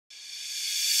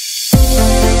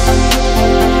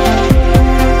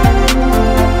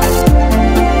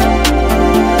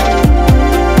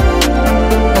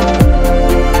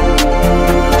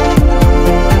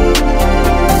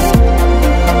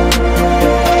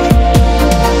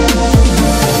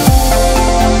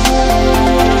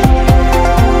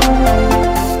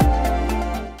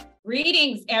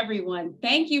everyone.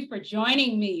 Thank you for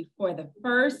joining me for the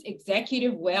first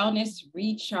Executive Wellness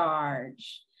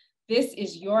Recharge. This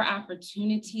is your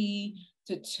opportunity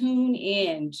to tune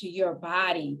in to your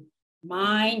body,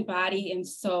 mind, body, and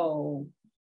soul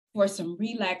for some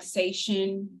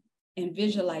relaxation and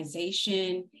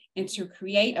visualization, and to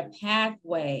create a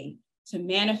pathway to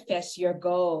manifest your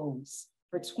goals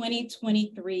for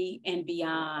 2023 and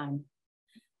beyond.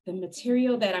 The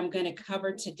material that I'm going to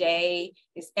cover today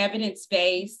is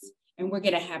evidence-based, and we're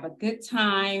going to have a good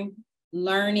time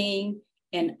learning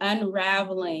and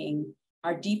unraveling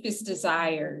our deepest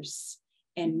desires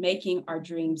and making our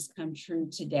dreams come true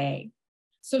today.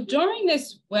 So during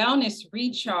this wellness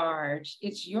recharge,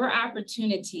 it's your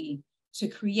opportunity to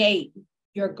create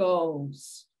your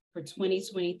goals for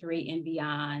 2023 and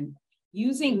beyond,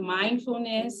 using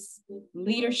mindfulness,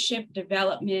 leadership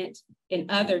development,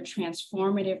 and other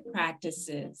transformative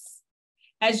practices.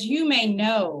 As you may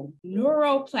know,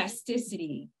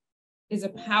 neuroplasticity is a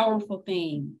powerful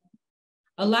thing.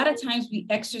 A lot of times we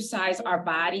exercise our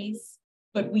bodies,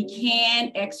 but we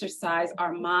can exercise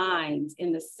our minds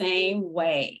in the same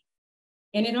way.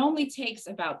 And it only takes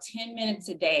about 10 minutes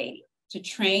a day to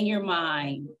train your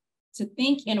mind to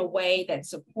think in a way that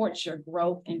supports your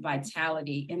growth and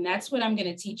vitality. And that's what I'm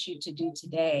going to teach you to do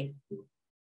today.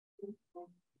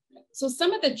 So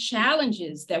some of the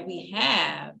challenges that we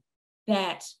have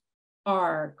that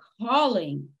are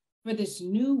calling for this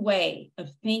new way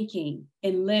of thinking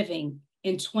and living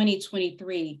in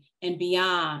 2023 and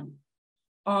beyond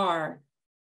are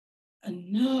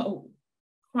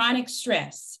chronic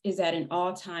stress is at an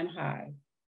all-time high.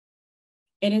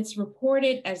 And it's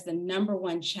reported as the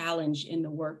 #1 challenge in the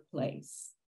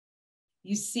workplace.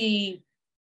 You see,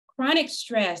 chronic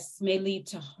stress may lead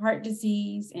to heart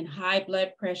disease and high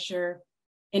blood pressure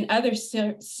and other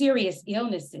serious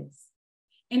illnesses.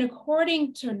 And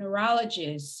according to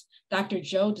neurologist Dr.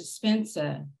 Joe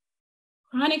Dispenza,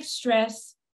 chronic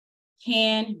stress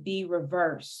can be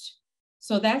reversed.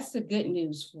 So that's the good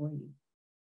news for you.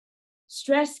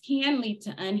 Stress can lead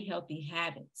to unhealthy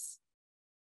habits,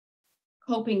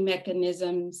 coping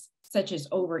mechanisms such as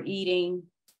overeating,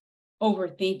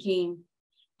 overthinking,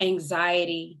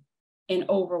 anxiety, and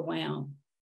overwhelm.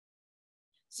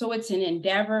 So it's an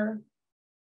endeavor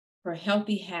for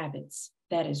healthy habits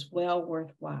that is well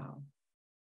worthwhile.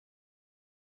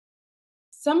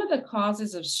 Some of the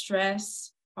causes of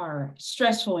stress are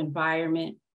stressful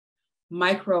environment,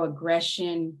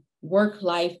 microaggression,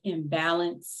 work-life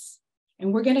imbalance,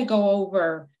 and we're going to go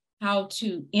over how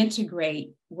to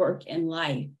integrate work and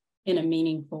life in a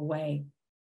meaningful way.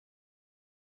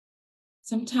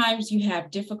 Sometimes you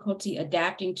have difficulty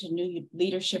adapting to new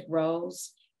leadership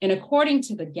roles. And according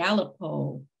to the Gallup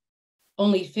poll,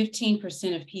 only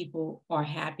 15% of people are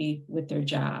happy with their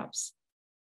jobs.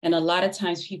 And a lot of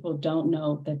times people don't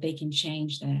know that they can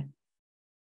change that.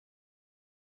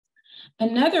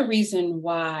 Another reason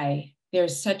why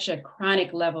there's such a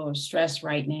chronic level of stress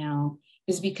right now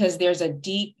is because there's a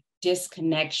deep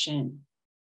disconnection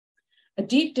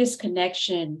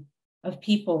of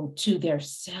people to their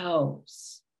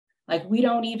selves. Like we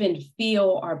don't even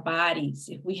feel our bodies.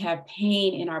 If we have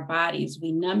pain in our bodies,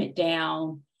 we numb it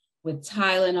down with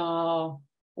Tylenol,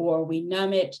 or we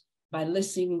numb it by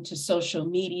listening to social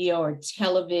media or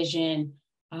television.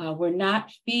 We're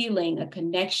not feeling a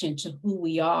connection to who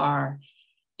we are.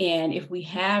 And if we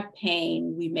have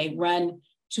pain, we may run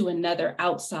to another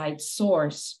outside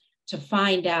source to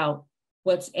find out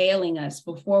what's ailing us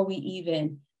before we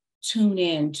even tune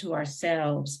in to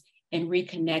ourselves and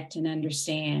reconnect and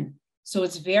understand. So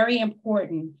it's very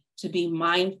important to be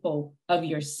mindful of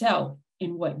yourself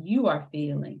and what you are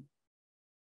feeling.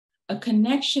 A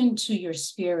connection to your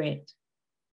spirit,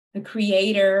 the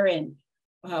creator, and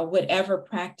whatever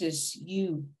practice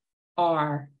you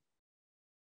are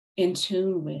in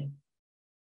tune with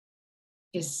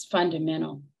is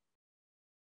fundamental.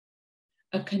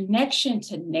 A connection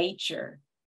to nature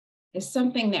is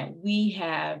something that we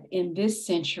have in this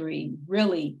century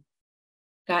really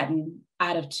gotten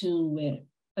out of tune with.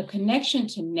 A connection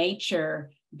to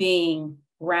nature being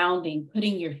grounding,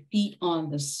 putting your feet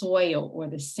on the soil or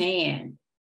the sand,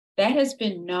 that has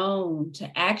been known to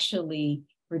actually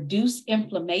reduce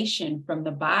inflammation from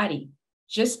the body,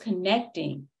 just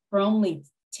connecting for only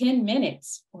 10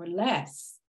 minutes or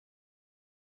less.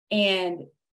 And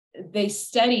they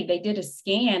did a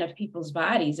scan of people's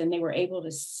bodies, and they were able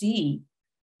to see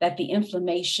that the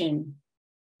inflammation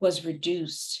was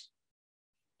reduced.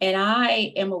 And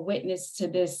I am a witness to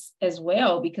this as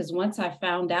well, because once I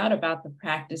found out about the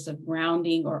practice of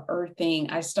grounding or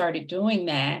earthing, I started doing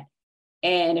that.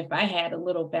 And if I had a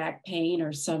little back pain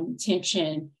or some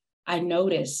tension I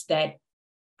noticed that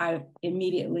I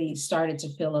immediately started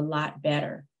to feel a lot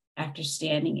better after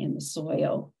standing in the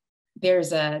soil.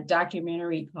 There's a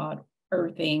documentary called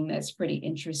Earthing that's pretty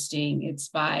interesting. It's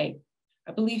by,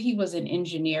 I believe he was an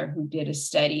engineer who did a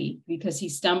study because he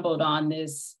stumbled on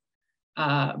this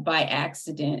by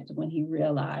accident when he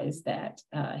realized that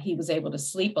he was able to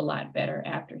sleep a lot better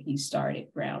after he started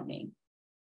grounding.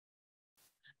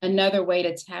 Another way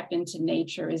to tap into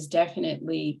nature is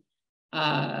definitely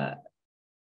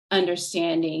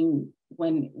understanding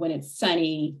when it's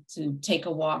sunny to take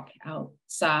a walk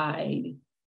outside,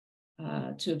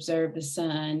 to observe the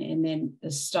sun and then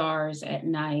the stars at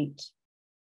night.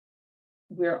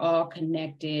 We're all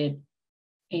connected.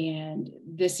 And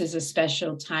this is a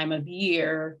special time of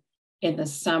year in the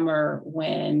summer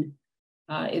when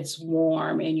it's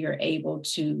warm and you're able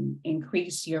to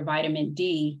increase your vitamin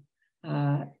D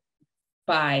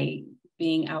by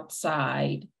being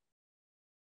outside.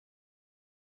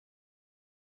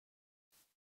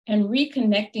 And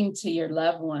reconnecting to your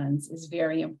loved ones is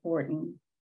very important.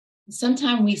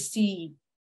 Sometimes we see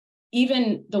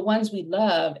even the ones we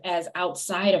love as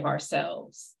outside of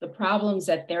ourselves. The problems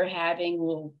that they're having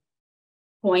will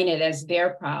point it as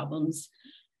their problems.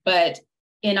 But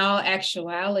in all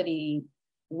actuality,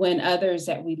 when others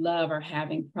that we love are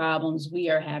having problems, we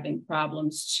are having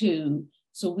problems too.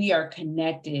 So we are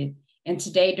connected. And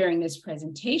today during this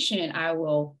presentation, I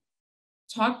will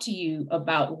talk to you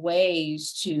about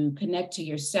ways to connect to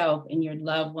yourself and your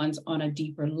loved ones on a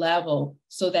deeper level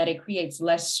so that it creates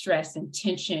less stress and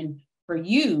tension for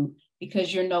you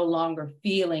because you're no longer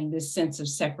feeling this sense of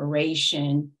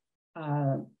separation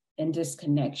and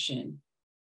disconnection.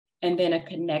 And then a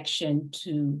connection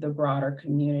to the broader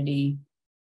community.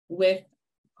 With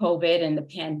COVID and the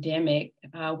pandemic,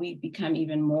 we've become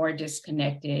even more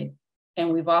disconnected.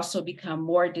 And we've also become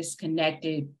more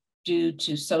disconnected due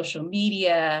to social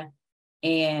media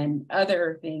and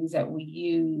other things that we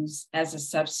use as a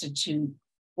substitute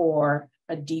for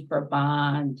a deeper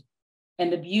bond.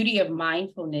 And the beauty of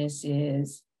mindfulness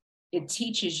is it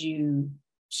teaches you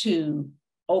to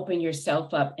open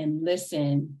yourself up and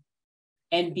listen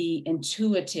and be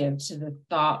intuitive to the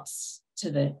thoughts, to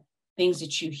the things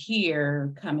that you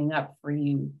hear coming up for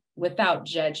you without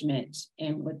judgment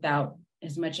and without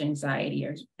as much anxiety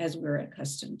as we're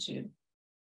accustomed to.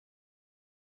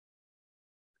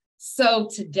 So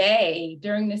today,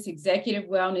 during this executive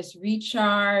wellness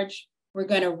recharge, we're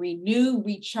going to renew,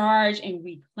 recharge, and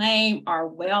reclaim our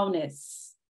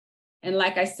wellness. And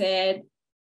like I said,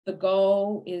 the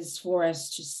goal is for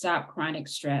us to stop chronic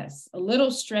stress. A little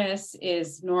stress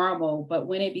is normal, but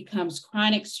when it becomes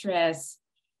chronic stress,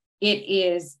 it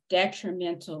is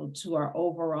detrimental to our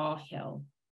overall health.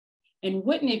 And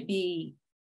wouldn't it be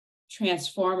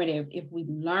transformative if we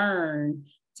learn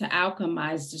to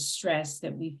alchemize the stress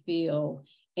that we feel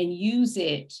and use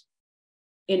it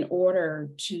in order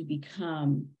to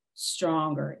become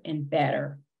stronger and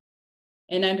better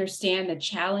and understand the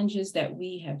challenges that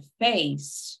we have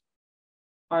faced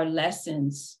are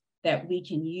lessons that we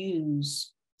can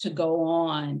use to go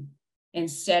on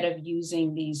instead of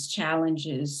using these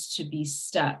challenges to be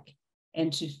stuck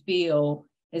and to feel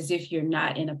as if you're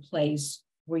not in a place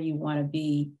where you want to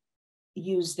be.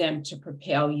 Use them to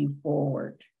propel you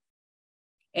forward.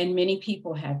 And many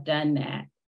people have done that.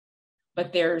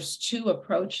 But there's two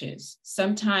approaches.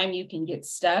 Sometimes you can get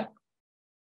stuck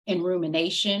in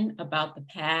rumination about the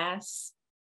past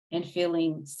and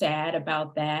feeling sad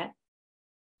about that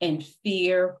and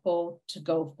fearful to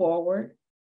go forward.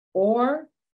 Or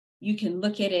you can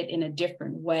look at it in a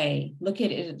different way. Look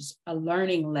at it as a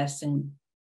learning lesson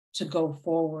to go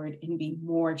forward and be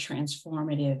more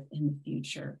transformative in the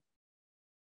future.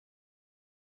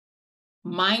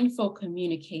 Mindful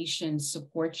communication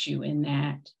supports you in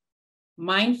that.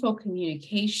 Mindful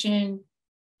communication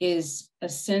is a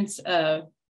sense of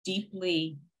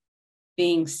deeply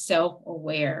being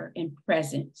self-aware and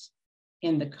present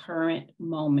in the current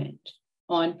moment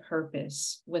on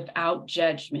purpose without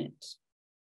judgment.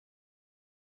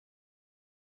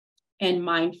 And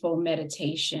mindful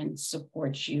meditation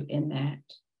supports you in that.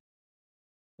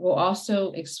 We'll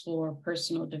also explore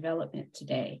personal development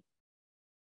today.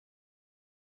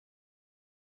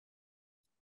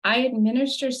 I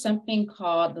administer something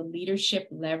called the Leadership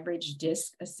Leverage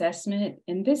Disc Assessment,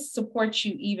 and this supports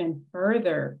you even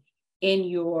further in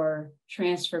your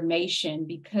transformation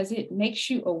because it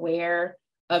makes you aware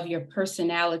of your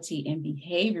personality and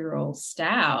behavioral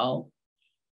style.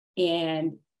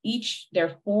 And there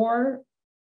are 4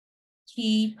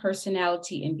 key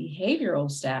personality and behavioral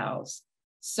styles.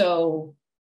 So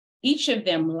each of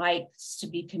them likes to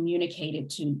be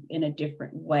communicated to in a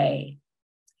different way.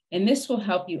 And this will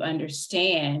help you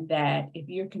understand that if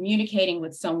you're communicating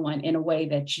with someone in a way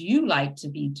that you like to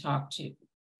be talked to,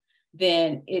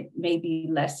 then it may be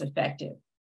less effective.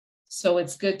 So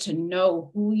it's good to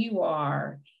know who you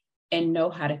are and know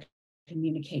how to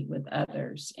communicate with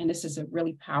others. And this is a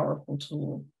really powerful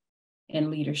tool in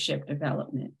leadership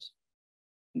development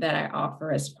that I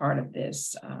offer as part of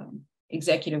this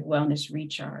Executive Wellness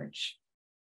Recharge.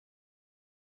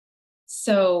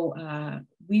 So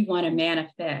we want to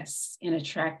manifest and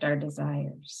attract our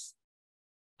desires,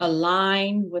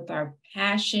 align with our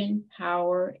passion,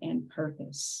 power, and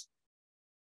purpose.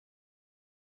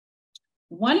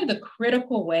 One of the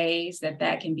critical ways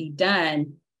that can be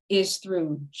done is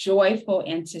through joyful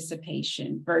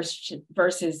anticipation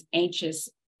versus anxious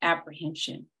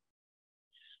apprehension.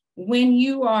 When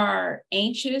you are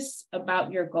anxious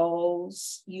about your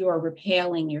goals, you are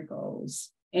repelling your goals,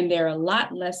 and they're a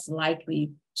lot less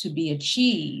likely to be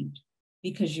achieved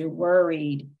because you're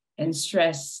worried and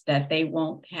stressed that they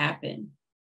won't happen.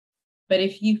 But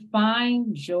if you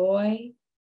find joy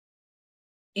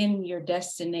in your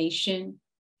destination,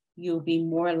 you'll be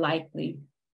more likely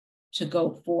to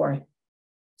go forth.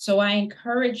 So I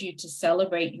encourage you to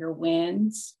celebrate your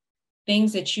wins,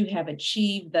 things that you have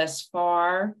achieved thus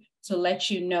far, to let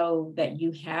you know that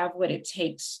you have what it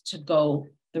takes to go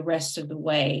the rest of the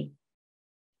way.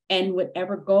 And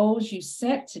whatever goals you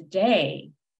set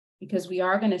today, because we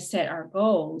are going to set our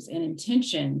goals and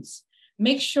intentions,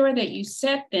 make sure that you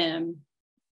set them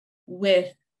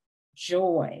with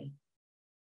joy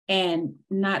and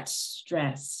not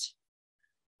stressed.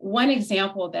 One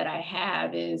example that I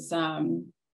have is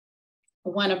one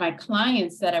of my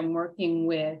clients that I'm working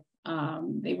with.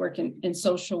 They work in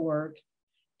social work,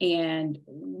 and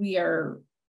we are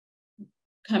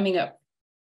coming up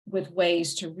with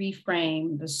ways to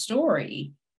reframe the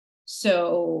story.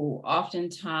 So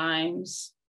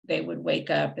oftentimes they would wake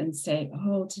up and say,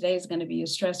 oh, today's going to be a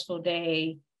stressful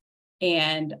day.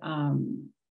 And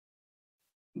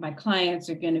my clients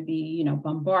are going to be,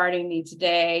 bombarding me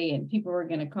today, and people are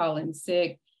going to call in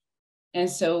sick. And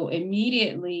so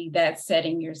immediately that's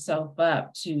setting yourself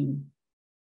up to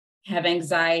have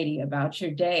anxiety about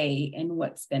your day and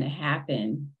what's going to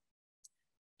happen.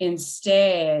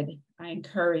 Instead, I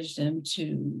encourage them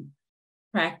to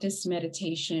practice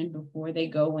meditation before they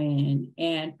go in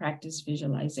and practice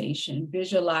visualization.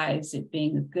 Visualize it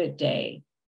being a good day.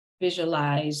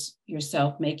 Visualize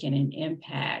yourself making an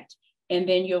impact. And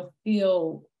then you'll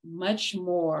feel much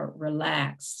more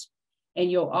relaxed. And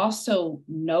you'll also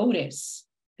notice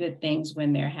good things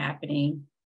when they're happening.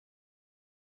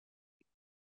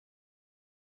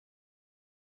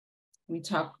 We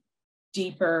talk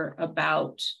deeper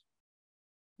about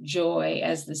joy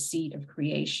as the seed of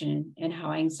creation and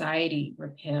how anxiety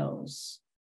repels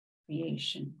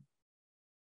creation.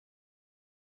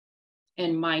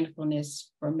 And mindfulness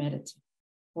for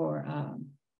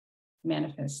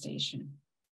manifestation.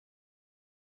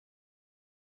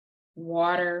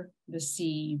 Water the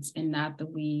seeds and not the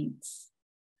weeds.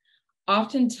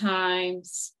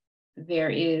 Oftentimes, there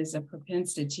is a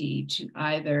propensity to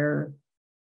either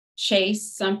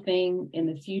chase something in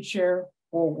the future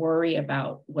or worry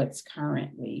about what's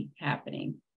currently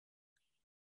happening.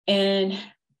 And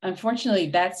unfortunately,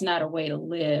 that's not a way to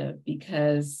live,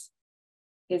 because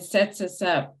it sets us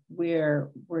up where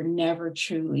we're never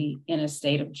truly in a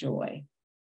state of joy.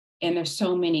 And there's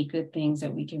so many good things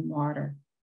that we can water.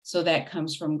 So that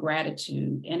comes from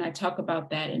gratitude. And I talk about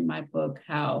that in my book,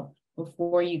 how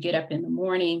before you get up in the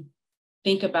morning,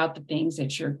 think about the things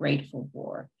that you're grateful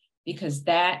for, because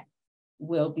that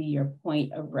will be your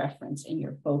point of reference and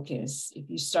your focus. If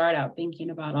you start out thinking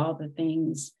about all the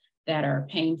things that are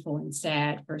painful and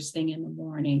sad first thing in the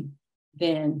morning,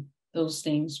 then those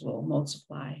things will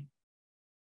multiply.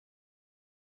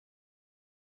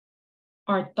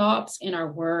 Our thoughts and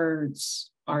our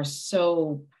words are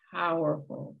so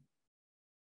powerful.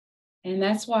 And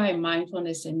that's why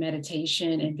mindfulness and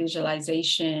meditation and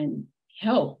visualization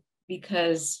help,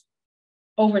 because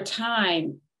over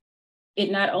time, it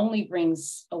not only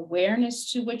brings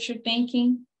awareness to what you're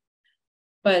thinking,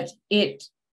 but it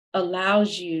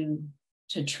allows you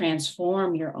to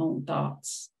transform your own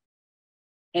thoughts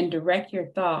and direct your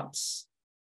thoughts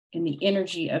and the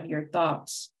energy of your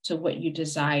thoughts to what you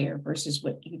desire versus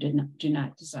what you do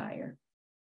not desire.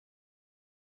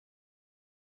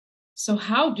 So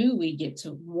how do we get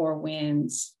to more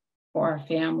wins for our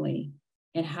family,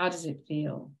 and how does it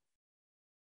feel?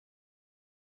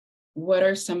 What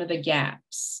are some of the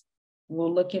gaps?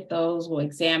 We'll look at those, we'll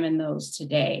examine those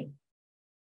today.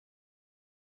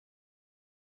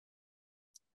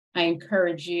 I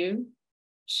encourage you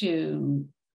to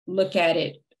look at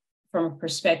it from a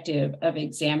perspective of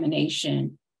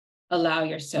examination. Allow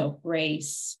yourself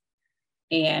grace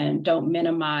and don't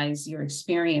minimize your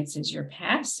experiences, your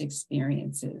past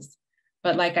experiences.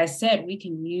 But like I said, we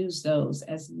can use those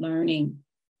as learning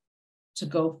to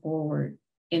go forward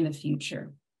in the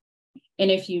future.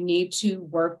 And if you need to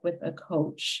work with a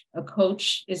coach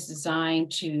is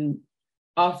designed to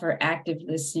offer active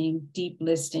listening, deep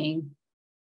listening,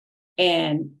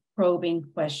 and probing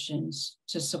questions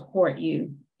to support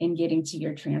you in getting to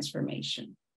your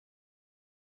transformation,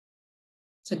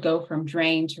 to go from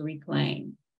drain to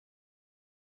reclaim.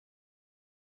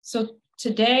 So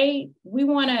today, we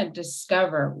want to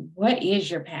discover what is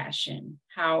your passion,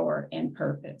 power, and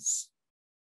purpose.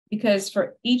 Because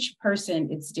for each person,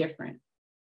 it's different.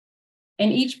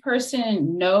 And each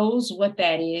person knows what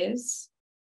that is,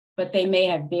 but they may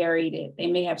have buried it. They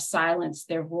may have silenced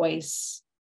their voice.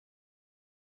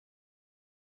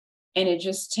 And it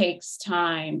just takes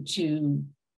time to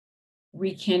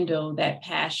rekindle that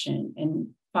passion and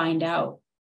find out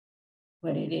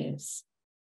what it is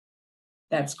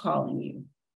that's calling you.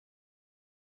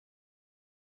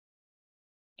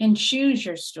 And choose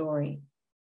your story.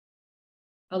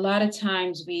 A lot of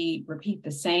times we repeat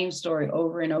the same story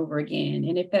over and over again.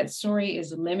 And if that story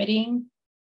is a limiting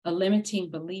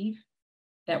belief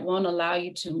that won't allow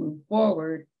you to move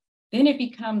forward, then it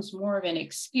becomes more of an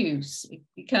excuse. It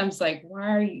becomes like,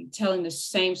 why are you telling the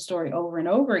same story over and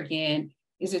over again?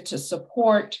 Is it to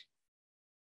support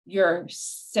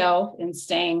yourself in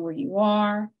staying where you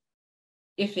are?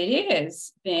 If it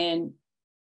is, then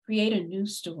create a new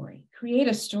story. Create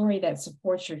a story that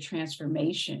supports your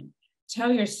transformation. Tell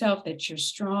yourself that you're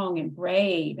strong and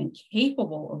brave and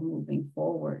capable of moving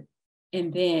forward,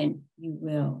 and then you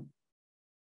will.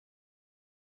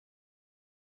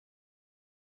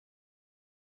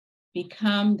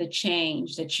 Become the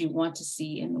change that you want to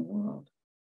see in the world.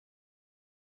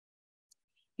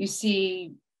 You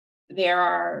see, there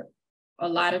are a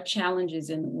lot of challenges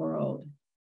in the world.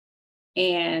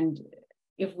 And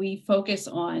if we focus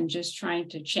on just trying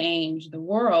to change the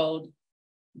world,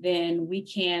 then we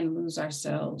can lose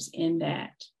ourselves in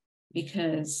that,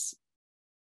 because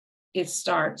it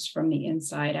starts from the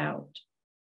inside out.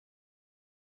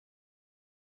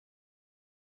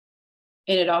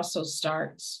 And it also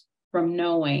starts from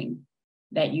knowing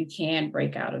that you can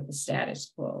break out of the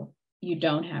status quo. You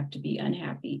don't have to be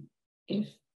unhappy if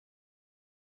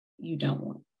you don't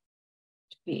want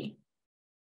to be.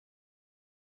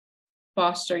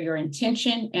 Foster your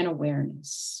intention and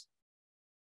awareness.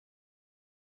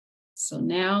 So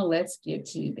now let's get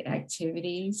to the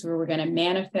activities where we're going to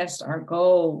manifest our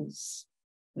goals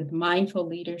with mindful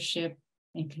leadership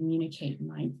and communicate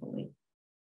mindfully.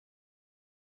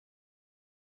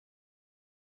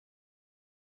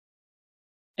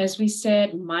 As we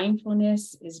said,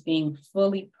 mindfulness is being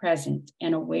fully present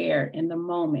and aware in the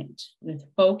moment with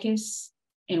focus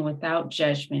and without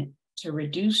judgment to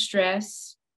reduce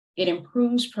stress. It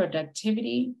improves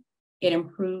productivity. It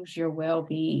improves your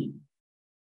well-being.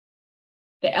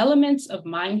 The elements of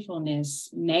mindfulness,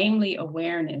 namely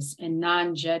awareness and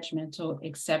non-judgmental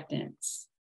acceptance,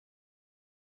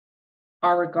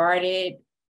 are regarded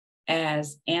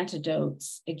as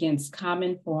antidotes against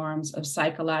common forms of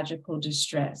psychological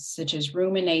distress, such as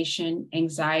rumination,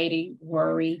 anxiety,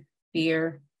 worry,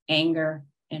 fear, anger,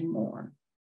 and more.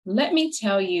 Let me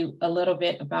tell you a little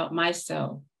bit about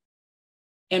myself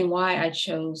and why I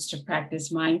chose to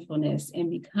practice mindfulness and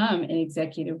become an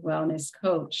executive wellness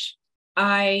coach.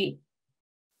 I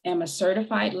am a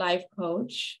certified life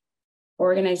coach,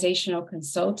 organizational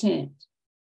consultant,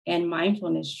 and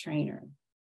mindfulness trainer.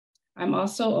 I'm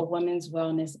also a women's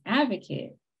wellness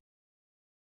advocate.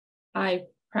 I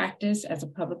practice as a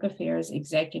public affairs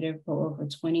executive for over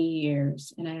 20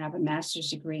 years, and I have a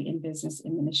master's degree in business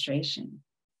administration.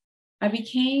 I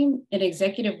became an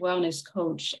executive wellness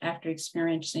coach after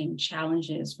experiencing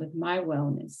challenges with my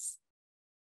wellness.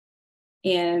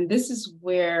 And this is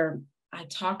where I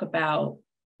talk about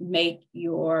make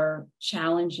your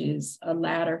challenges a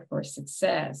ladder for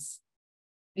success.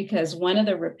 Because one of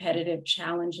the repetitive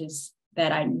challenges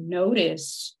that I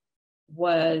noticed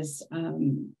was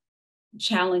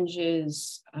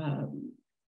challenges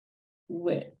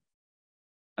with,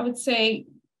 I would say,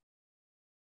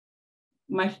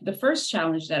 the first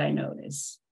challenge that I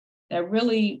noticed that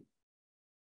really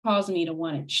caused me to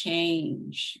want to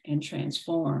change and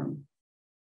transform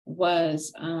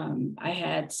was I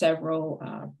had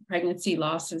several pregnancy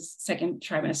losses, second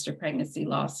trimester pregnancy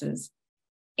losses.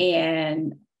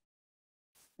 And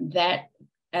that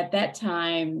at that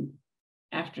time,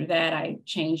 after that, I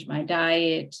changed my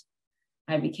diet.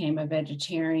 I became a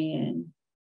vegetarian.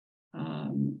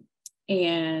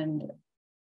 And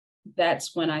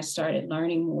that's when I started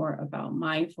learning more about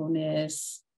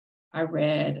mindfulness. I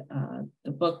read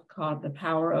the book called The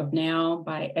Power of Now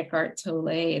by Eckhart Tolle.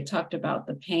 It talked about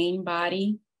the pain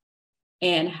body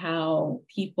and how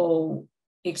people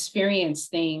experience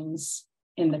things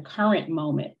in the current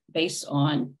moment based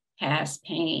on past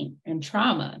pain and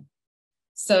trauma.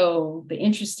 So the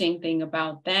interesting thing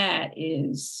about that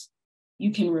is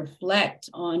you can reflect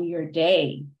on your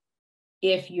day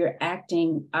if you're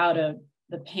acting out of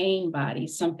the pain body,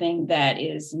 something that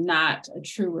is not a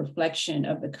true reflection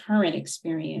of the current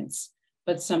experience,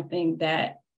 but something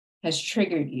that has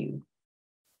triggered you.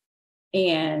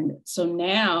 And so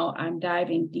now I'm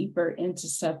diving deeper into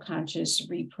subconscious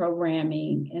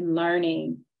reprogramming and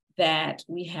learning that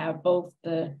we have both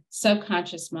the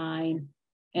subconscious mind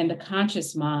and the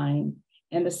conscious mind.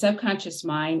 And the subconscious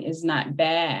mind is not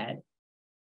bad.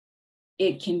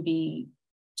 It can be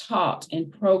taught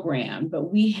and programmed,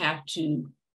 but we have to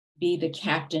be the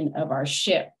captain of our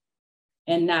ship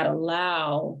and not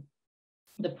allow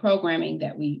the programming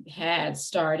that we had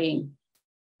starting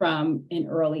from an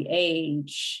early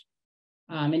age.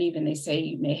 And even they say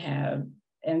you may have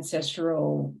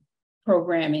ancestral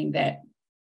programming that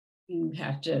you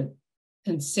have to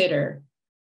consider.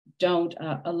 Don't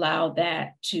allow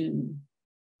that to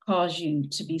cause you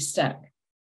to be stuck.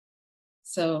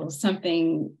 So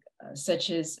something such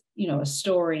as, a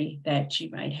story that you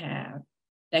might have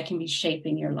that can be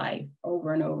shaping your life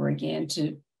over and over again,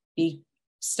 to be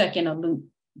stuck in a loop,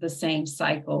 the same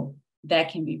cycle,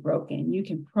 that can be broken. You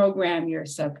can program your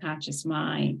subconscious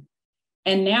mind.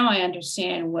 And now I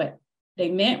understand what they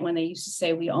meant when they used to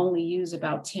say we only use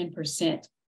about 10%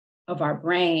 of our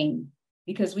brain,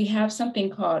 because we have something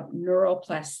called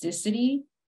neuroplasticity.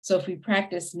 So if we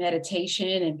practice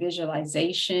meditation and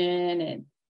visualization and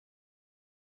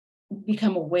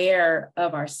become aware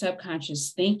of our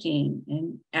subconscious thinking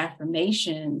and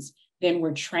affirmations, then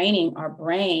we're training our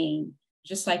brain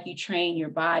just like you train your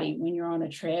body when you're on a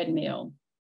treadmill.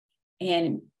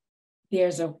 And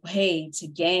there's a way to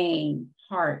gain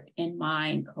heart and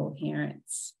mind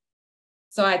coherence.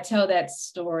 So I tell that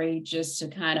story just to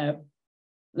kind of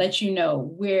let you know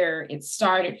where it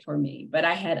started for me. But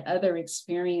I had other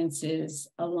experiences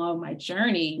along my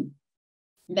journey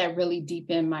that really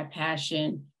deepened my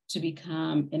passion to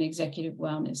become an executive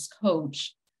wellness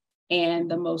coach.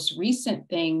 And the most recent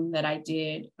thing that I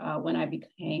did when I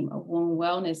became a wound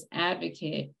wellness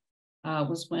advocate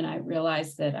was when I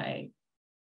realized that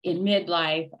in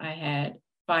midlife, I had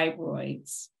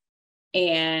fibroids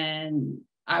and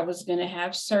I was going to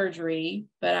have surgery,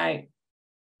 but I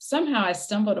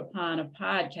stumbled upon a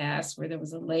podcast where there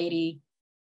was a lady,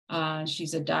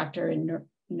 she's a doctor and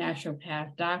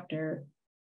naturopath doctor,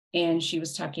 and she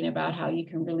was talking about how you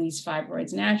can release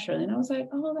fibroids naturally. And I was like,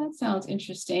 oh, that sounds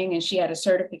interesting. And she had a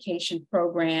certification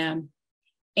program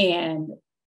and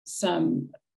some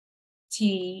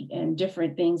tea and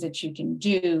different things that you can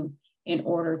do in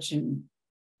order to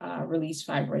release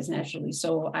fibroids naturally.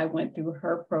 So I went through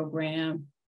her program,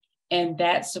 and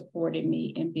that supported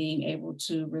me in being able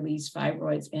to release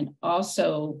fibroids. And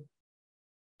also,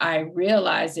 I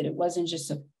realized that it wasn't just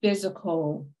a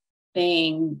physical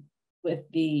thing with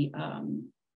the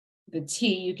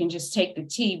tea. You can just take the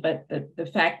tea, but the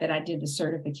fact that I did the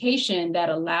certification, that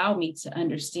allowed me to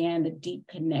understand the deep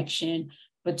connection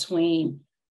between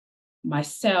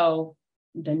myself,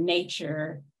 the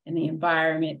nature, and the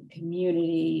environment,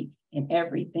 community, and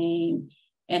everything,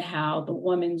 and how the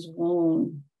woman's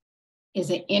womb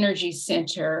is an energy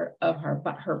center of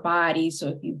her body. So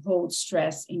if you hold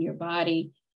stress in your body,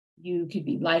 you could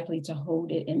be likely to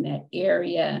hold it in that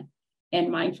area. And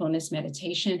mindfulness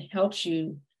meditation helps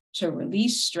you to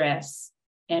release stress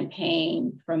and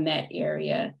pain from that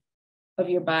area of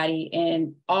your body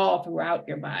and all throughout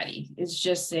your body. It's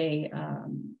just the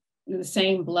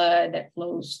same blood that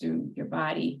flows through your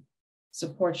body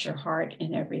supports your heart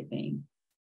and everything.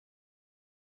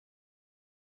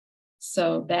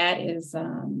 So that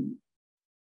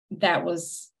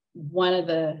was one of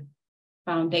the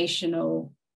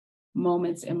foundational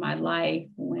moments in my life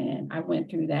when I went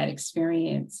through that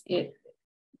experience.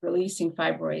 Releasing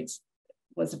fibroids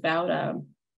was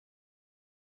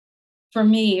for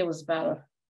me, it was about a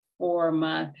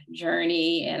 4-month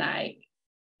journey. And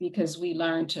because we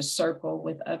learn to circle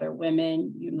with other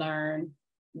women, you learn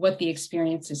what the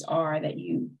experiences are that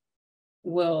you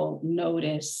will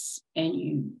notice, and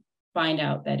you find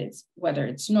out that whether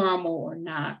it's normal or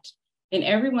not. And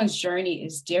everyone's journey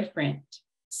is different.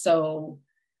 So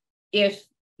if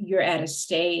you're at a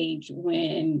stage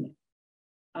when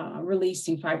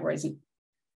releasing fibroids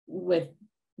with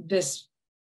this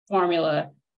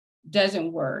formula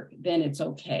doesn't work, then it's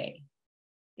okay.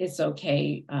 It's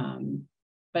okay.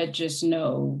 But just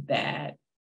know that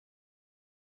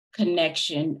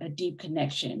connection, a deep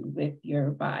connection with your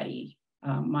body,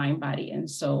 mind, body, and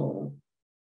soul,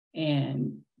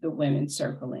 and the women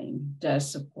circling does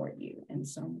support you in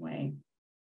some way.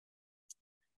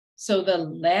 So the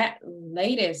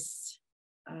latest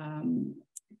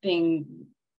thing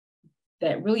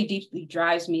that really deeply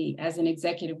drives me as an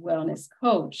executive wellness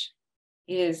coach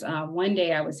is one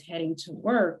day I was heading to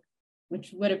work,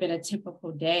 which would have been a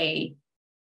typical day.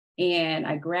 And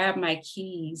I grabbed my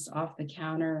keys off the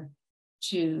counter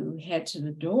to head to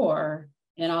the door.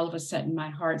 And all of a sudden, my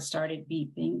heart started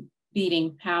beating,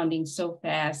 pounding so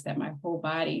fast that my whole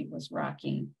body was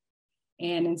rocking.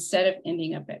 And instead of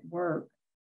ending up at work,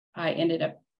 I ended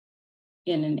up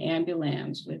in an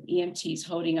ambulance with EMTs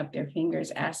holding up their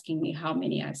fingers, asking me how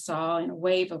many I saw, and a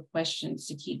wave of questions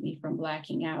to keep me from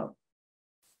blacking out.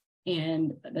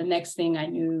 And the next thing I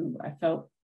knew, I felt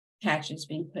patches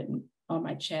being put on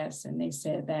my chest, and they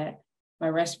said that my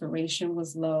respiration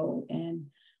was low and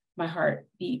my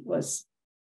heartbeat was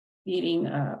beating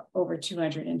over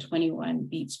 221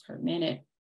 beats per minute.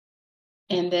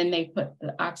 And then they put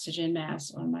the oxygen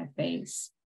mask on my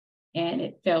face, and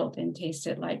it felt and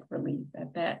tasted like relief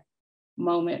at that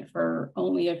moment for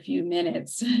only a few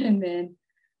minutes. And then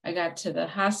I got to the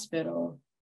hospital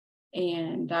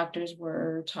and doctors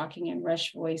were talking in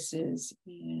rushed voices.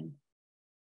 And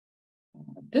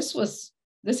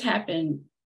this happened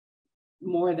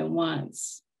more than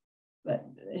once. But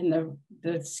in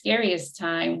the scariest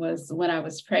time was when I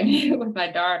was pregnant with my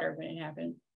daughter when it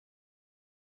happened.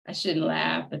 I shouldn't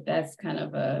laugh, but that's kind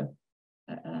of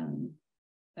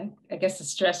I guess a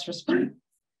stress response.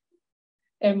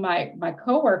 And my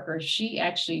coworker, she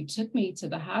actually took me to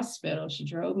the hospital. She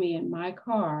drove me in my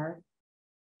car,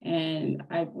 and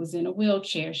I was in a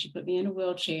wheelchair. She put me in a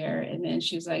wheelchair, and then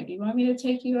she was like, "Do you want me to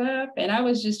take you up?" And I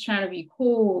was just trying to be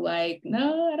cool, like,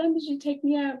 "No, I don't need you to take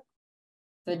me up."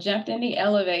 So I jumped in the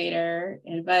elevator,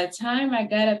 and by the time I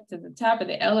got up to the top of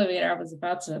the elevator, I was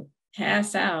about to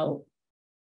pass out.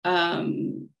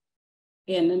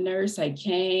 And the nurse, I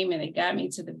came and they got me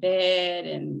to the bed,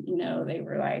 and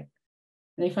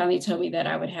they finally told me that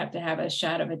I would have to have a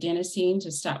shot of adenosine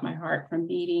to stop my heart from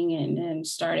beating and then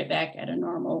start it back at a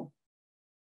normal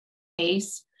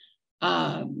pace.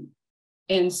 And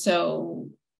so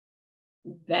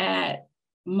that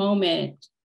moment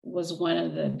was one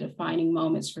of the defining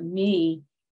moments for me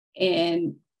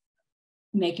in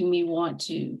making me want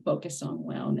to focus on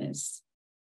wellness.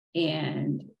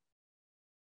 And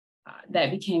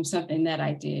that became something that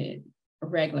I did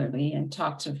regularly and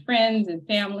talked to friends and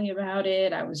family about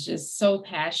it. I was just so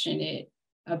passionate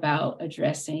about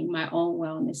addressing my own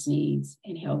wellness needs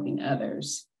and helping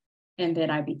others. And then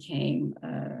I became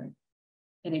an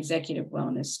executive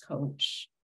wellness coach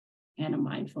and a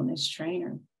mindfulness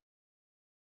trainer.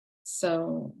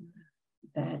 So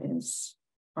that is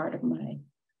part of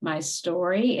my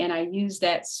story. And I use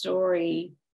that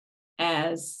story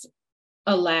as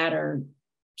a ladder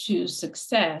to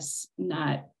success,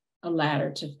 not a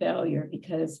ladder to failure,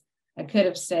 because I could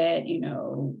have said,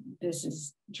 this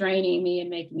is draining me and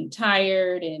making me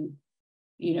tired, and,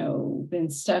 been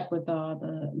stuck with all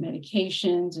the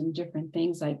medications and different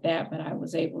things like that. But I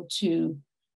was able to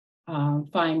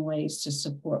find ways to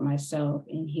support myself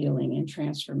in healing and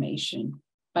transformation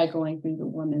by going through the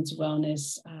Women's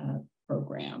Wellness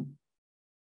program.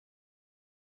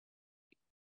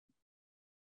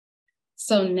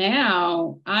 So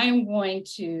now I'm going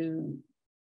to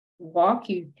walk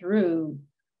you through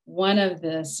one of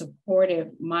the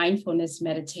supportive mindfulness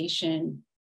meditation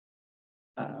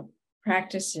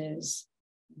practices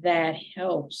that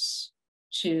helps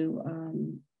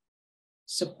to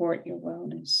support your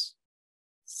wellness.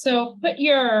 So put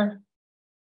your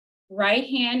right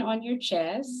hand on your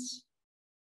chest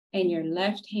and your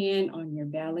left hand on your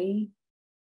belly.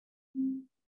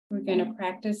 We're going to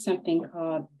practice something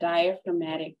called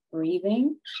diaphragmatic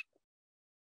breathing.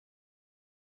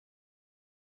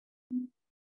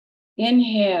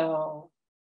 Inhale,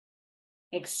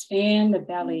 expand the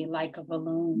belly like a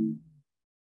balloon.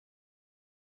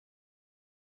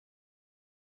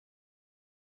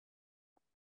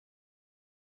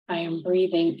 I am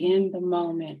breathing in the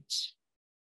moment.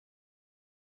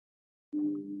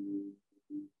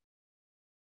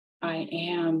 I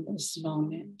am this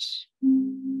moment.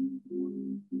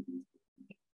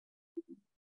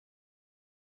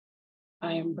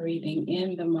 I am breathing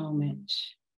in the moment.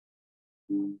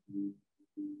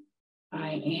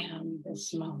 I am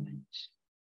this moment.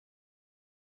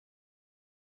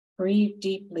 Breathe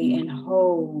deeply and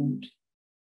hold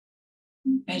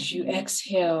As you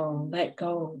exhale, let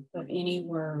go of any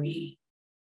worry.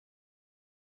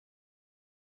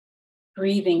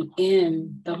 Breathing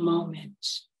in the moment.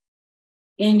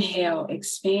 Inhale,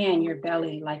 expand your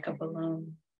belly like a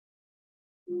balloon.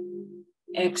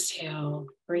 Exhale,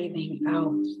 breathing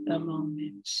out the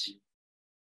moment.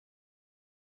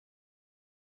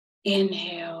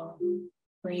 Inhale,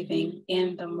 breathing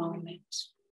in the moment.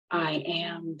 I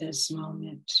am this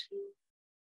moment.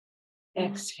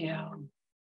 Exhale,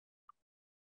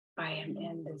 I am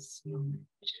in this moment.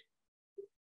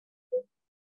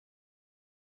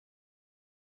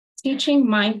 Teaching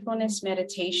mindfulness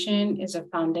meditation is a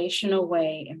foundational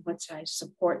way in which I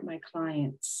support my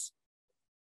clients.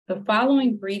 The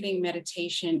following breathing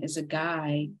meditation is a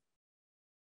guide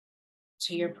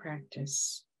to your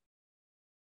practice.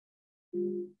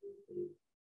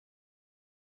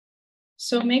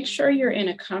 So make sure you're in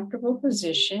a comfortable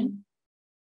position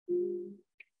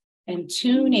and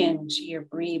tune in to your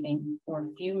breathing for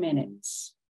a few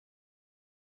minutes.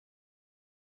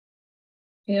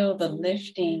 Feel the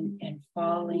lifting and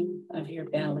falling of your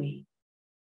belly.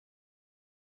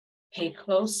 Pay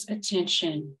close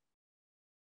attention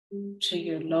to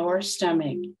your lower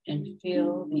stomach and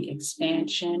feel the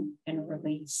expansion and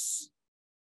release.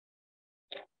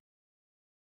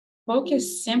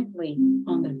 Focus simply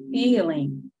on the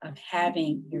feeling of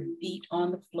having your feet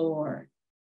on the floor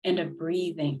and of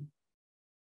breathing.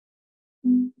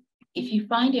 If you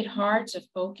find it hard to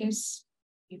focus,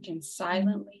 you can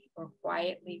silently or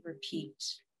quietly repeat,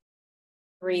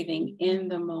 breathing in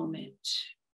the moment.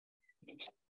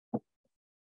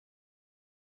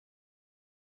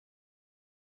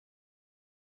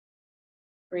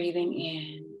 Breathing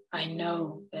in, I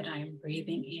know that I'm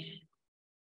breathing in.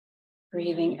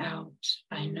 Breathing out,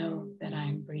 I know that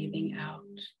I'm breathing out.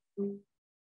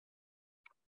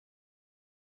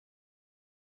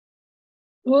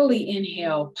 Fully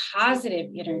inhale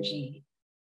positive energy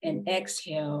and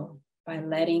exhale by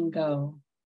letting go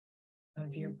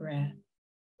of your breath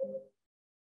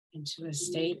into a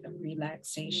state of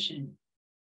relaxation.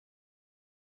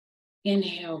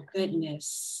 Inhale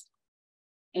goodness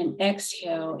and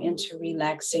exhale into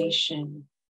relaxation.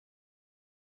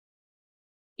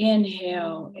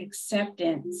 Inhale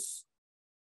acceptance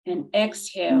and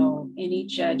exhale any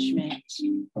judgment.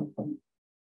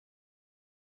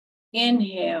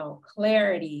 Inhale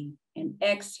clarity and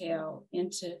exhale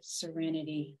into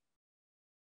serenity.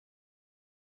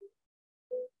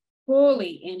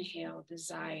 Fully inhale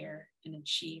desire and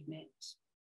achievement.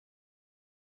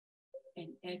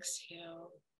 And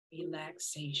exhale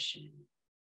relaxation.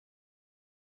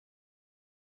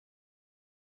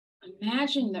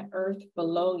 Imagine the earth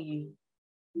below you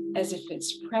as if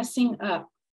it's pressing up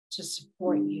to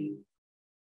support you.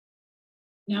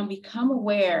 Now become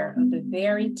aware of the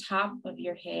very top of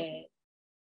your head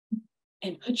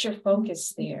and put your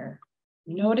focus there,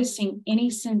 noticing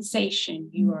any sensation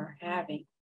you are having.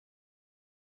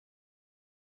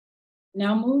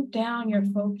 Now move down your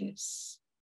focus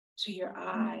to your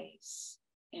eyes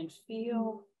and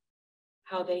feel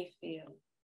how they feel.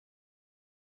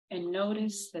 And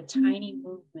notice the tiny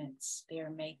movements they are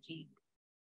making.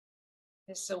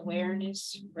 This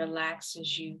awareness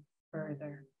relaxes you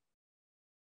further.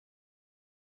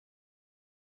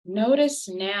 Notice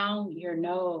now your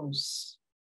nose,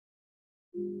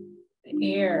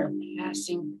 the air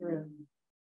passing through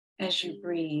as you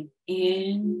breathe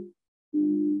in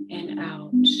and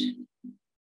out.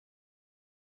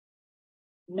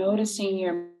 Noticing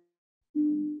your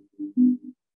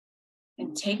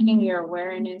and taking your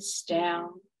awareness down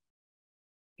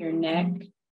your neck.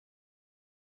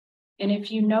 And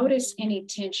if you notice any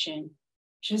tension,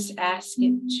 just ask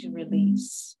it to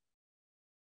release.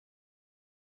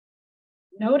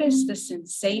 Notice the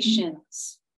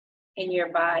sensations in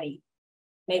your body,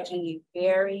 making you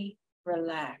very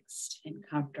relaxed and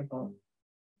comfortable.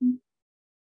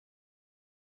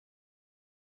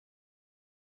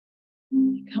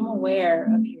 Become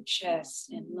aware of your chest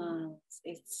and lungs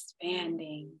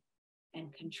expanding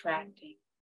and contracting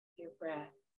your breath.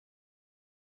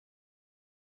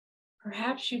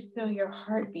 Perhaps you feel your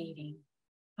heart beating,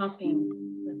 pumping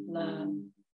with love.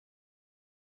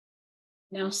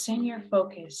 Now send your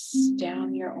focus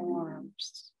down your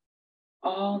arms,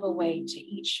 all the way to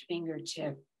each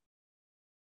fingertip,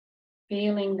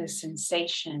 feeling the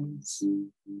sensations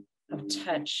of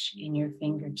touch in your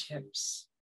fingertips.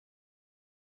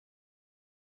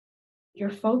 Your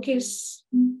focus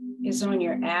is on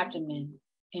your abdomen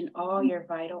and all your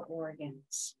vital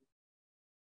organs.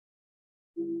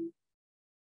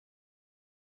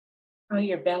 How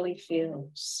your belly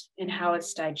feels and how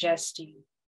it's digesting.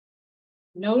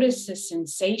 Notice the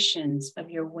sensations of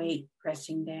your weight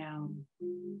pressing down.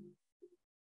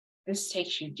 This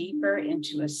takes you deeper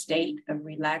into a state of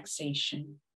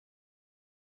relaxation.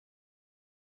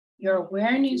 Your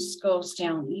awareness goes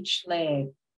down each leg,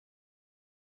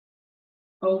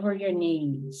 over your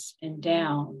knees and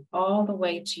down all the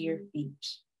way to your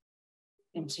feet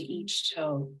and to each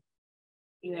toe.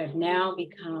 You have now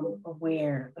become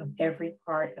aware of every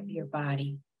part of your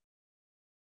body.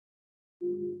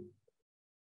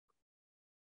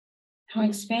 Now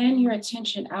expand your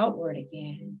attention outward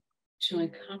again to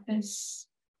encompass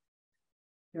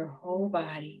your whole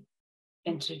body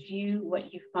and to view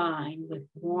what you find with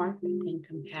warmth and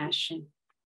compassion.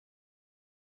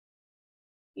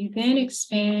 You then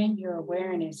expand your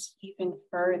awareness even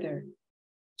further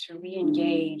to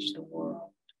re-engage the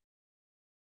world.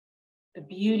 The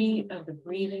beauty of the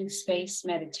breathing space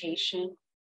meditation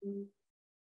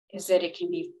is that it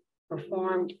can be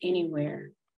performed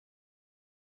anywhere,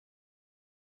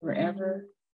 wherever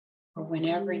or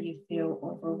whenever you feel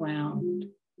overwhelmed.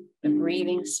 The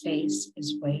breathing space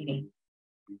is waiting.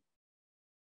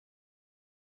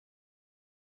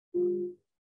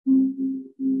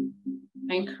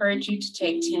 I encourage you to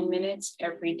take 10 minutes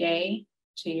every day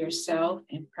to yourself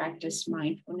and practice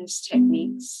mindfulness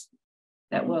techniques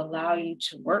that will allow you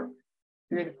to work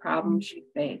through the problems you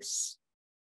face.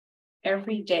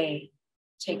 Every day,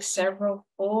 take several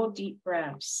full deep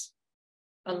breaths,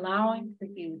 allowing for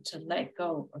you to let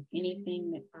go of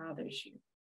anything that bothers you.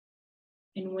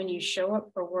 And when you show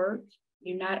up for work,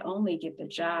 you not only get the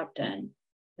job done,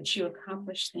 but you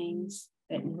accomplish things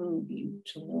that move you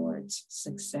towards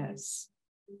success.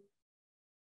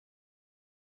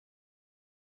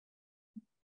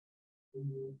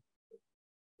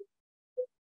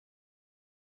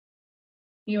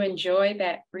 You enjoy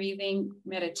that breathing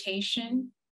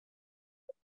meditation.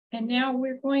 And now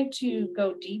we're going to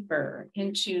go deeper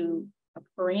into a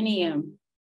perineum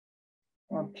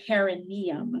or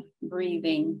perineum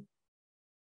breathing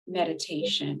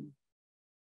meditation.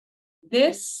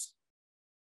 This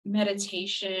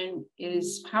meditation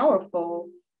is powerful,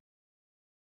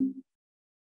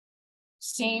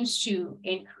 seems to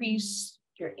increase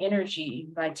your energy,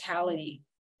 vitality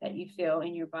that you feel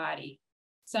in your body.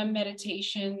 Some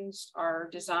meditations are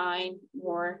designed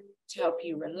more to help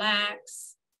you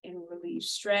relax and relieve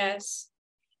stress.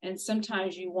 And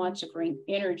sometimes you want to bring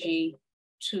energy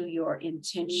to your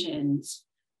intentions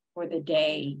for the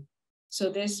day. So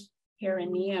this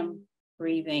perineum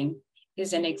breathing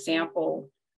is an example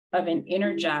of an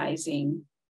energizing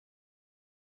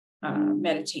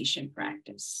meditation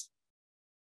practice.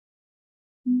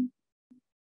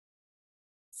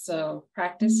 So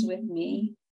practice with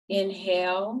me.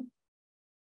 Inhale.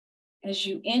 As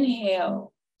you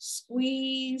inhale,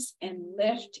 squeeze and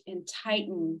lift and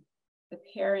tighten the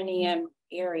perineum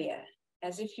area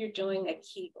as if you're doing a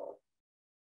Kegel.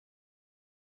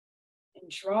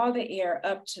 And draw the air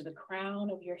up to the crown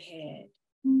of your head.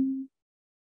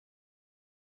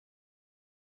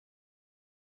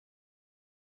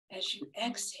 As you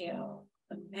exhale,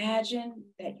 imagine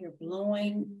that you're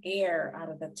blowing air out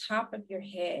of the top of your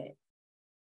head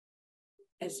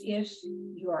as if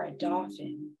you are a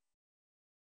dolphin,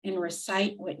 and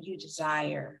recite what you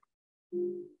desire.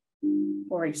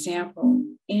 For example,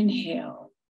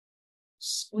 inhale,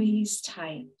 squeeze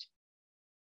tight.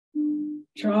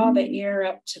 Draw the air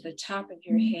up to the top of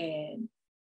your head.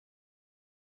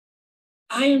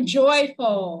 I am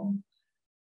joyful.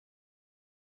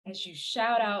 As you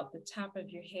shout out the top of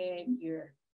your head,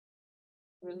 you're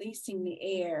releasing the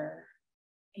air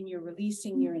and you're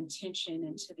releasing your intention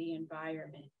into the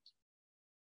environment.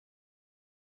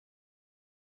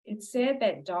 It's said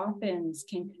that dolphins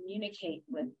can communicate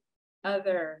with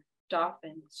other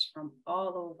dolphins from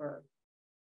all over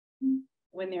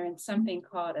when they're in something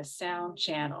called a sound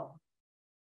channel.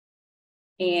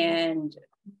 And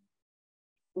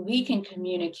we can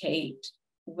communicate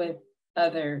with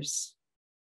others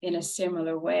in a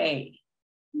similar way.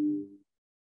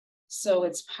 So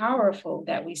it's powerful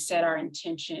that we set our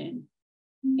intention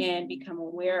and become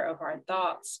aware of our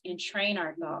thoughts and train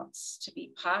our thoughts to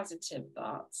be positive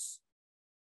thoughts.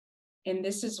 And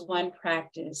this is one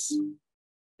practice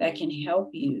that can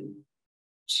help you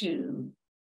to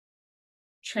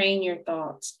train your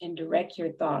thoughts and direct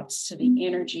your thoughts to the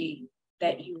energy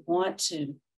that you want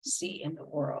to see in the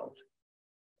world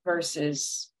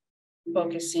versus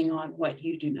focusing on what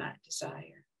you do not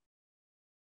desire.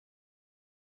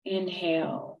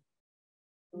 Inhale,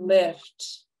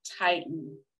 lift,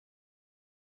 tighten,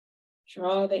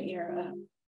 draw the air up,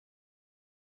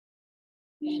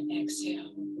 and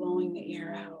exhale, blowing the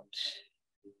air out.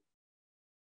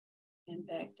 and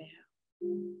back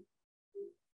down.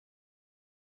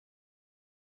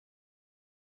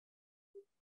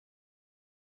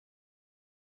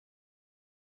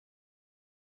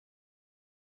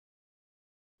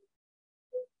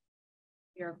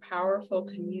 We are powerful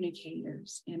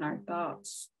communicators, and our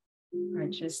thoughts are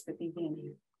just the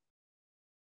beginning.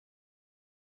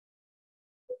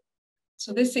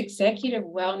 So this executive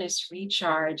wellness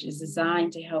recharge is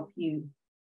designed to help you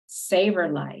savor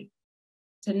life,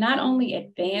 to not only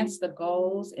advance the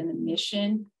goals and the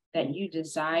mission that you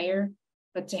desire,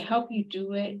 but to help you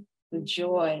do it with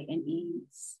joy and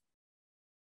ease.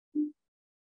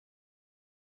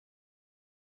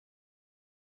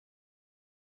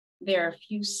 There are a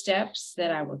few steps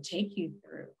that I will take you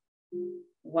through.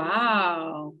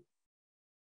 Wow.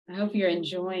 I hope you're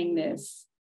enjoying this.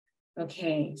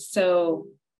 Okay, so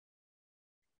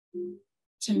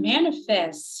to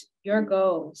manifest your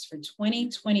goals for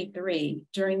 2023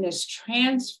 during this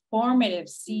transformative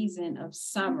season of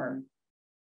summer,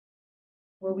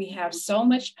 where we have so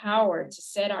much power to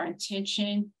set our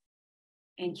intention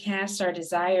and cast our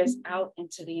desires out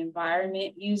into the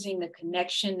environment using the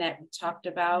connection that we talked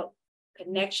about,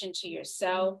 connection to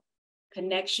yourself,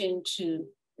 connection to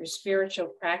your spiritual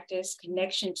practice,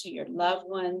 connection to your loved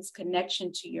ones,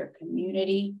 connection to your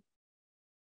community.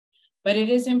 But it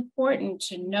is important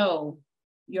to know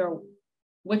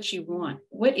what you want.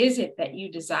 What is it that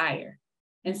you desire?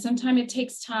 And sometimes it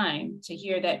takes time to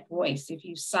hear that voice if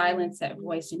you silence that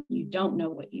voice and you don't know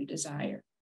what you desire.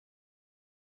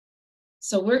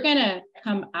 So we're going to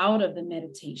come out of the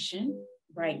meditation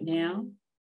right now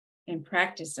and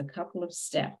practice a couple of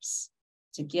steps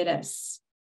to get us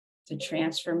to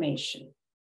transformation.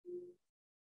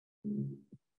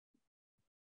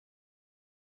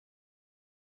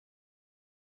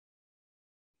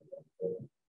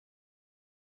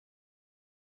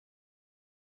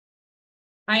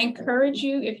 I encourage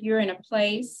you, if you're in a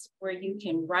place where you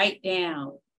can write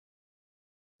down,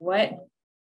 what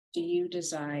do you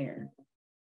desire?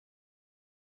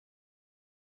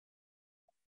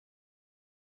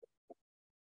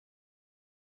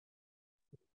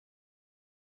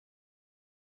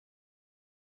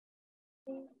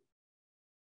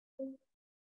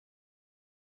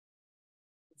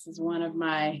 This is one of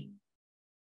my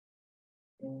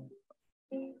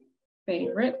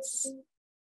favorites.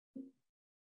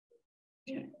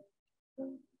 Okay.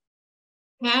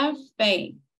 Have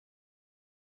faith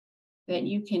that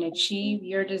you can achieve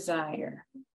your desire.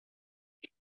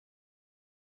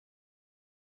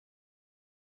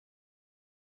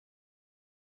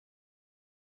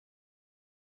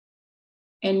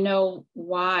 And know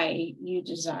why you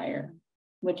desire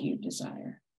what you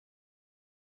desire.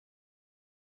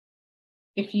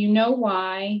 If you know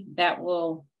why, that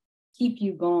will keep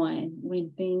you going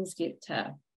when things get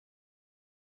tough.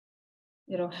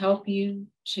 It'll help you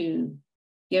to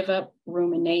give up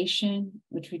rumination,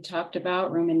 which we talked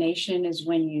about. Rumination is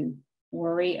when you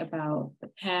worry about the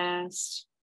past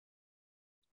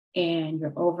and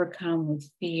you're overcome with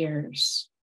fears.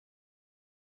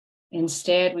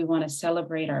 Instead, we want to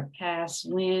celebrate our past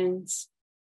wins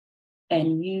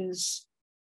and use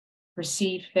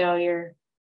perceived failure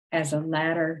as a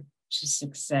ladder to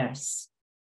success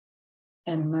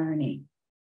and learning.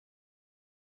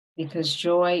 Because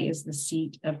joy is the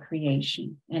seat of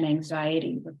creation and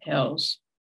anxiety repels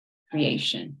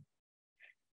creation.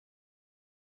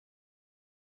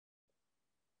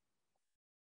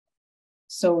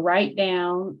 So write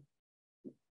down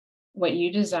what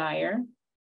you desire,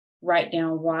 write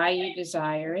down why you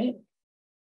desire it,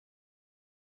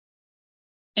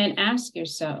 and ask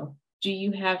yourself, do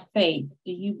you have faith?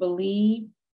 Do you believe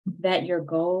that your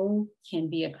goal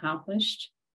can be accomplished?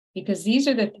 Because these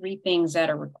are the three things that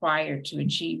are required to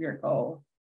achieve your goal.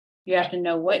 You have to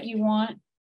know what you want,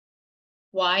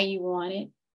 why you want it,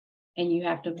 and you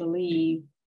have to believe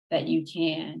that you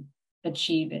can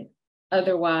achieve it.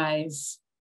 Otherwise,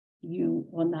 you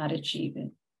will not achieve it.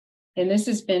 And this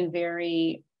has been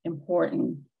very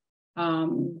important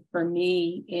for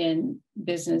me in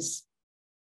business,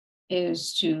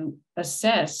 is to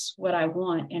assess what I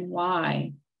want and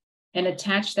why, and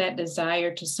attach that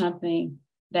desire to something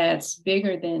that's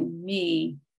bigger than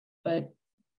me, but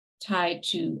tied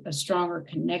to a stronger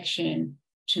connection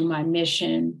to my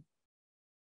mission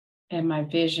and my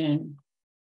vision.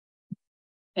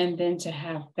 And then to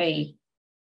have faith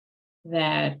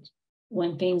that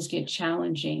when things get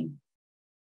challenging,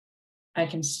 I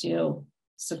can still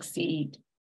succeed.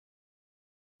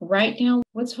 Write down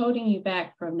what's holding you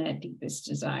back from that deepest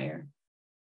desire.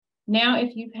 Now,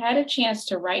 if you've had a chance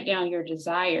to write down your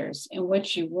desires and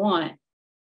what you want,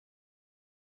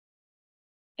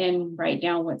 and write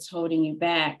down what's holding you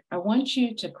back. I want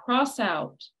you to cross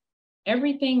out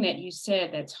everything that you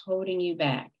said that's holding you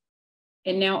back.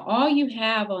 And now all you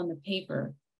have on the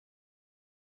paper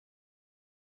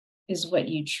is what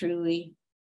you truly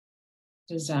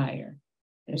desire.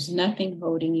 There's nothing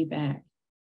holding you back.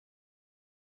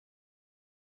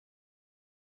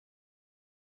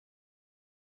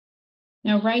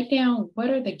 Now write down,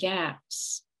 what are the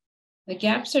gaps? The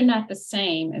gaps are not the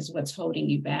same as what's holding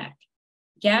you back.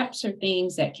 Gaps are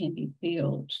things that can be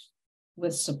filled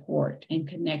with support and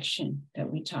connection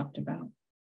that we talked about.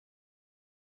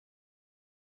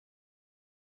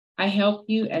 I help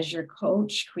you as your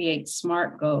coach create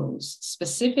SMART goals,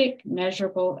 specific,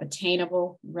 measurable,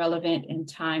 attainable, relevant, and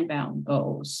time-bound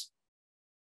goals,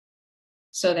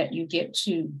 so that you get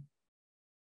to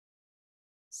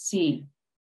see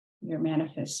your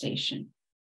manifestation.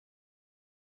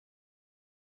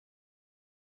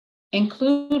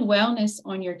 Include wellness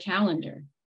on your calendar,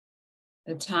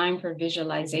 the time for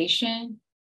visualization,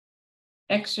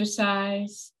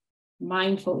 exercise,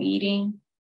 mindful eating,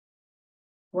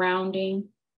 grounding,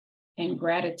 and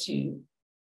gratitude.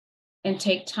 And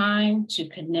take time to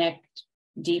connect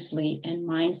deeply and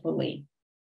mindfully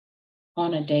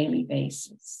on a daily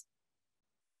basis.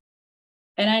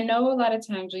 And I know a lot of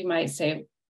times we might say,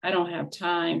 I don't have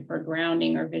time for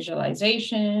grounding or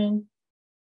visualization,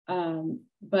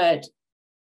 but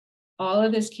all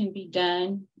of this can be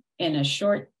done in a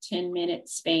short 10-minute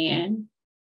span.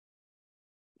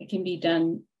 It can be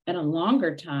done in a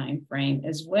longer time frame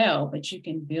as well, but you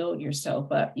can build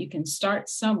yourself up. You can start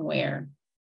somewhere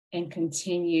and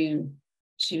continue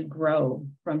to grow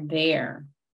from there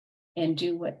and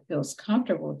do what feels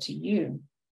comfortable to you.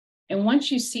 And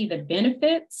once you see the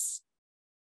benefits,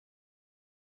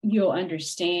 you'll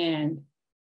understand.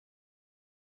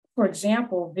 For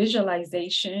example,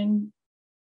 visualization.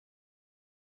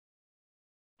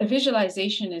 A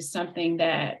visualization is something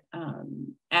that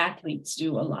athletes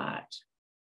do a lot.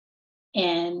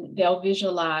 And they'll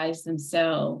visualize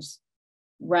themselves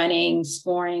running,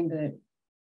 scoring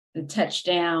the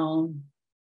touchdown,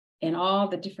 and all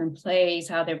the different plays,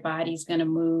 how their body's going to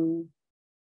move.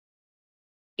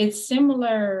 It's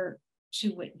similar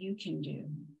to what you can do.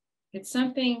 It's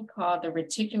something called the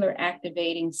reticular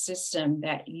activating system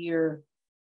that you're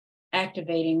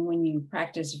activating when you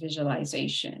practice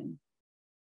visualization.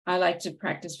 I like to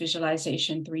practice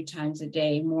visualization 3 times a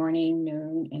day, morning,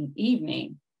 noon, and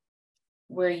evening,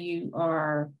 where you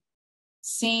are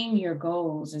seeing your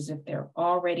goals as if they're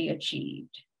already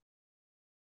achieved.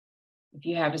 If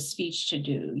you have a speech to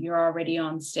do, you're already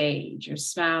on stage, you're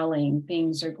smiling,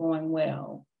 things are going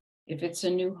well. If it's a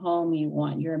new home you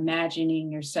want, you're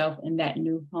imagining yourself in that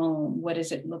new home. What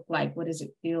does it look like? What does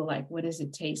it feel like? What does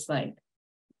it taste like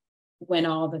when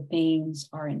all the things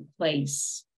are in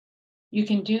place? You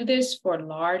can do this for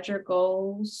larger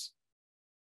goals,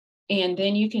 and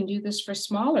then you can do this for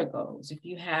smaller goals if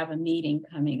you have a meeting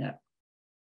coming up.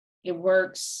 It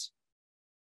works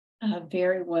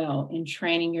very well in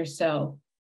training yourself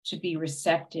to be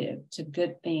receptive to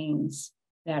good things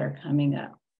that are coming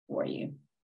up for you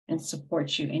and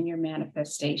support you in your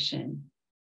manifestation.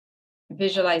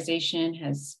 Visualization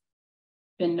has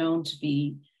been known to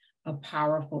be a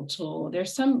powerful tool.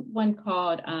 There's one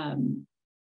called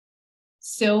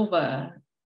Silva,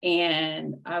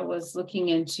 and I was looking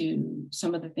into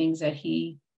some of the things that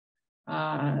he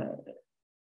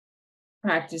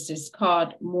practices,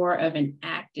 called more of an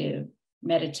active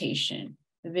meditation.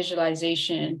 The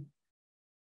visualization,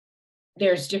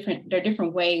 there are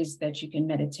different ways that you can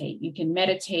meditate. You can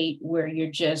meditate where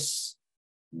you're just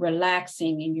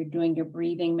relaxing and you're doing your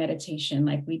breathing meditation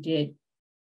like we did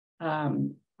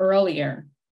earlier.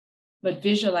 But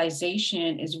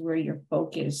visualization is where you're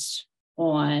focused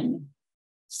on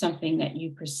something that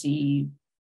you perceive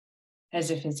as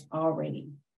if it's already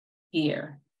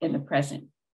here in the present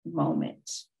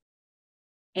moment.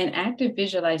 And active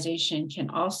visualization can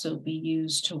also be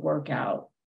used to work out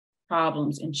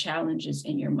problems and challenges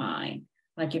in your mind.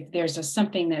 Like if there's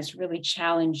something that's really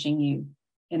challenging you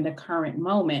in the current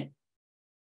moment,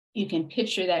 you can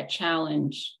picture that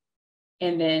challenge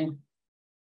and then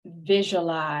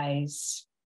visualize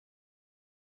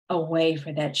a way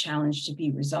for that challenge to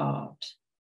be resolved.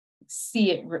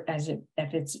 See it as if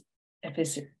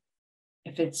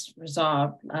it's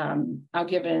resolved. I'll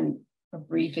give a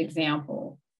brief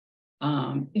example.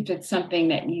 If it's something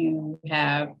that you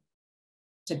have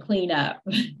to clean up,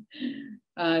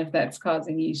 if that's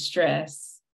causing you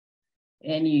stress,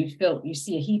 and you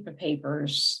see a heap of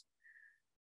papers,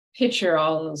 picture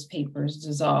all those papers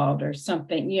dissolved or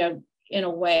something, in a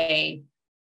way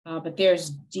But there's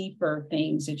deeper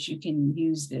things that you can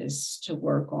use this to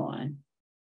work on,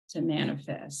 to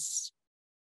manifest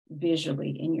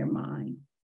visually in your mind.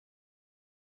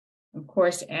 Of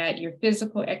course, add your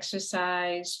physical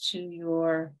exercise to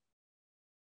your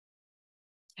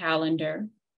calendar.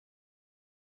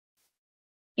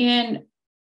 And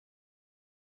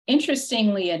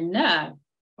interestingly enough,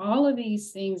 all of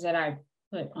these things that I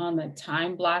put on the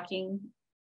time blocking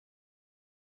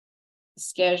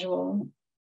schedule,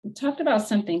 we talked about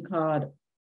something called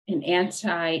an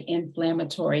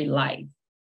anti-inflammatory life.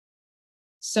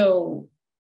 So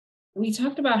we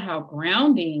talked about how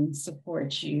grounding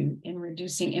supports you in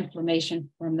reducing inflammation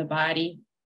from the body.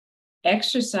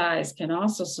 Exercise can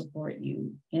also support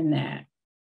you in that.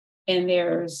 And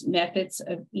there's methods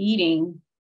of eating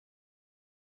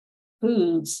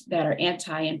foods that are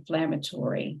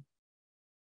anti-inflammatory.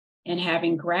 And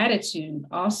having gratitude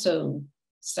also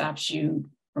stops you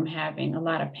from having a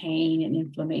lot of pain and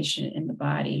inflammation in the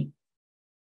body.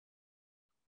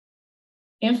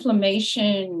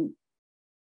 Inflammation,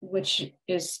 which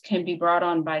can be brought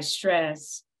on by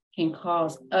stress, can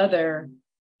cause other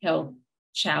health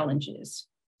challenges.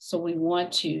 So we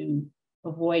want to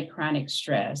avoid chronic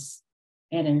stress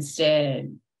and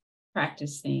instead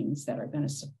practice things that are going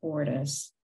to support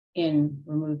us in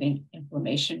removing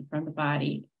inflammation from the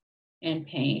body and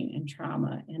pain and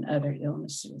trauma and other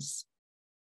illnesses.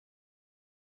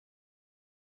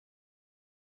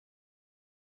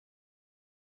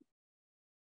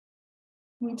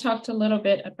 We talked a little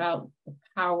bit about the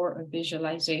power of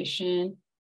visualization.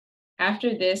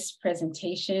 After this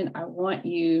presentation, I want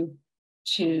you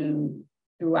to,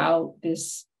 throughout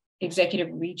this Executive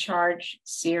Recharge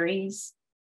series,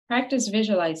 practice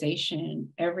visualization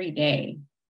every day,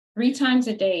 3 times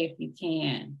a day if you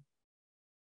can.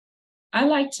 I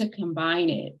like to combine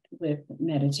it with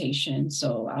meditation.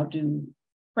 So I'll do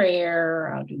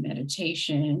prayer, I'll do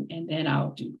meditation, and then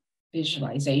I'll do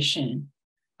visualization.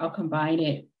 I'll combine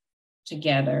it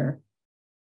together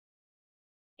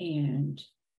and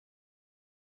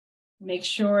make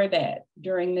sure that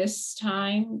during this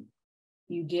time,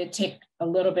 you did take a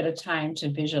little bit of time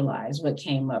to visualize what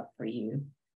came up for you.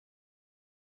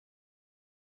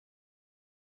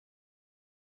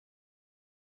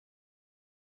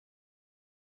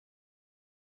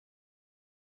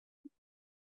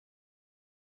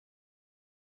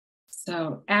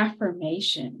 So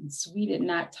affirmations, we did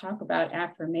not talk about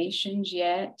affirmations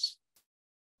yet,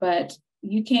 but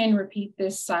you can repeat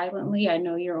this silently. I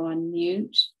know you're on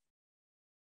mute.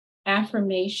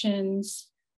 Affirmations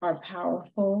are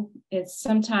powerful. It's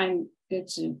sometimes good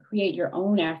to create your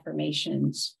own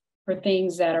affirmations for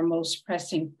things that are most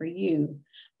pressing for you.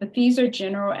 But these are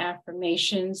general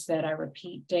affirmations that I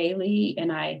repeat daily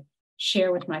and I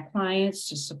share with my clients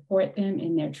to support them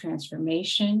in their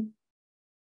transformation.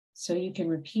 So you can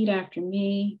repeat after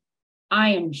me.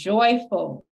 I am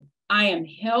joyful. I am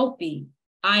healthy.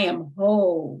 I am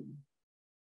whole.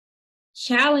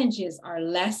 Challenges are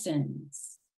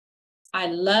lessons. I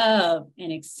love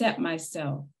and accept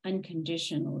myself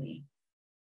unconditionally.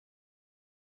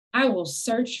 I will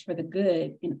search for the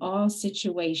good in all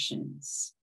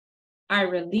situations. I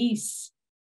release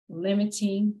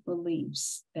limiting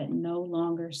beliefs that no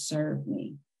longer serve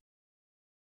me.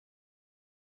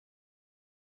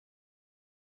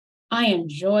 I am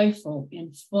joyful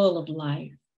and full of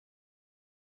life.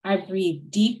 I breathe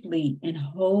deeply and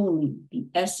wholly the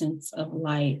essence of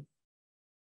life.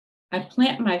 I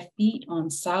plant my feet on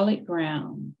solid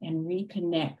ground and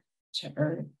reconnect to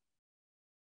earth.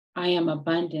 I am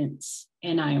abundance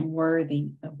and I am worthy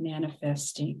of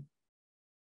manifesting.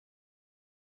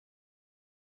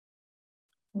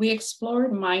 We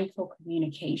explored mindful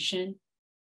communication,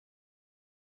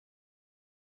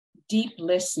 deep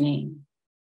listening.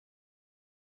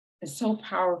 It's so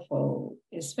powerful,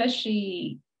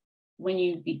 especially when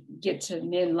you get to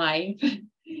midlife.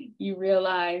 You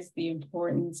realize the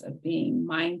importance of being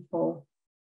mindful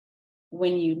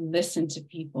when you listen to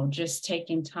people, just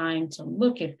taking time to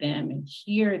look at them and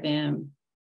hear them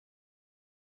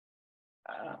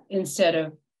instead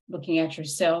of looking at your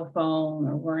cell phone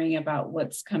or worrying about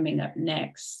what's coming up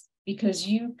next, because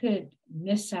you could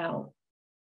miss out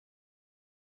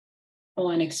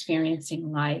on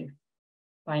experiencing life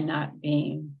by not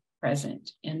being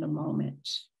present in the moment.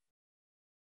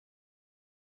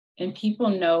 And people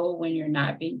know when you're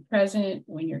not being present,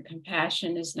 when your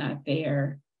compassion is not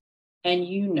there, and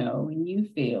you know, and you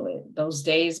feel it. Those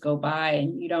days go by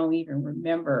and you don't even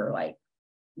remember like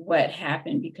what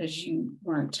happened because you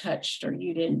weren't touched or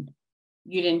you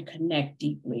didn't connect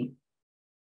deeply.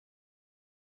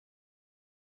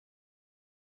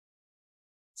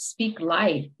 speak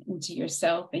life into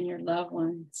yourself and your loved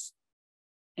ones,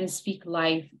 and speak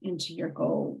life into your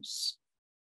goals.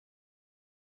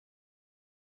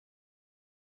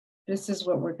 This is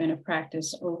what we're going to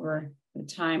practice over the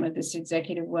time of this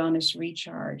executive wellness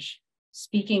recharge.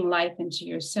 Speaking life into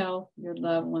yourself, your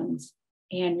loved ones,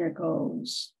 and your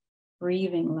goals.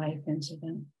 Breathing life into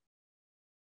them.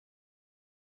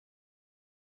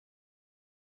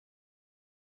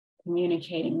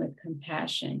 Communicating with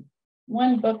compassion.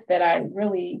 One book that I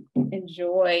really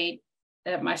enjoyed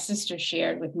that my sister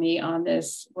shared with me on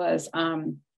this was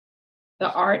The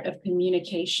Art of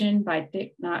Communication by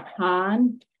Thich Nhat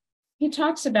Hanh. He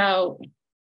talks about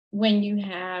when you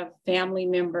have family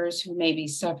members who may be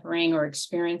suffering or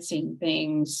experiencing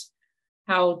things,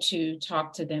 how to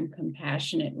talk to them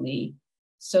compassionately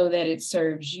so that it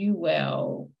serves you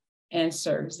well and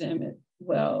serves them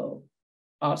well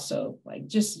also, like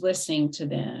just listening to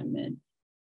them and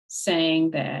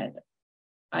saying that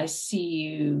I see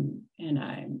you and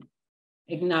I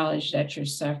acknowledge that you're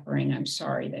suffering. I'm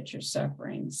sorry that you're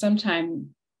suffering. Sometimes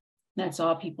that's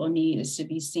all people need, is to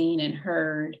be seen and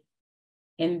heard.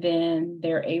 And then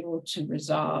they're able to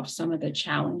resolve some of the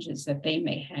challenges that they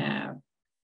may have.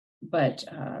 But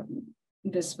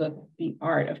this book, The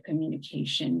Art of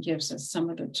Communication, gives us some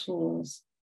of the tools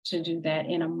to do that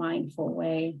in a mindful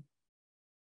way.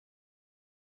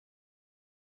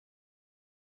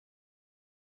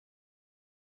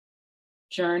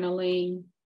 Journaling.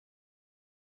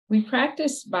 We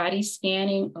practice body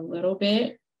scanning a little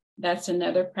bit. That's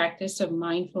another practice of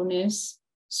mindfulness.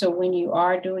 So when you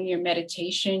are doing your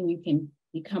meditation, you can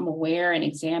become aware and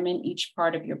examine each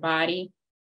part of your body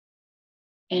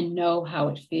and know how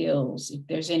it feels. If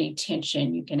there's any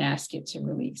tension, you can ask it to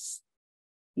release.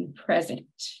 Be present.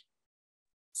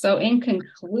 So in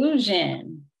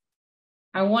conclusion,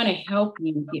 I want to help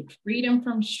you get freedom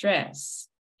from stress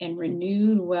and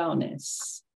renewed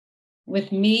wellness.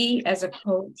 With me as a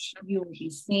coach, you will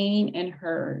be seen and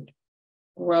heard.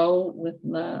 Grow with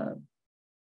love.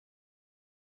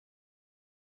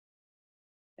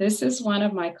 This is one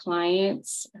of my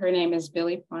clients. Her name is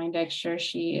Billy Poindexter.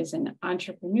 She is an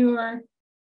entrepreneur,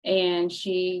 and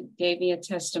she gave me a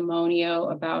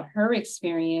testimonial about her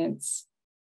experience.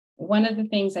 One of the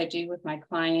things I do with my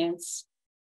clients,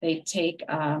 they take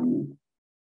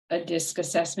a DISC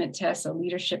assessment test, a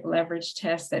leadership leverage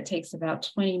test that takes about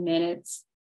 20 minutes.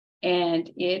 And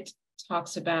it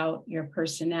talks about your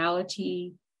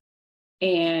personality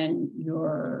and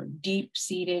your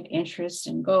deep-seated interests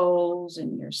and goals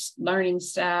and your learning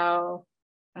style,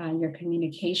 your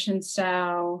communication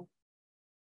style.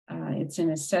 It's an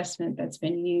assessment that's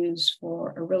been used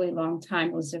for a really long time.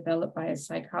 It was developed by a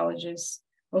psychologist,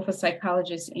 both a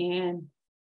psychologist and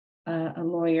a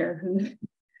lawyer who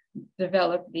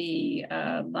developed the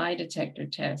lie detector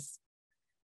test.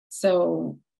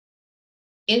 So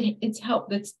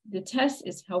the test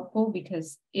is helpful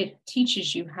because it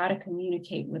teaches you how to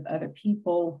communicate with other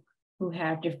people who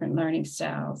have different learning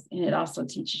styles. And it also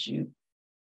teaches you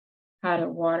how to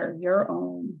water your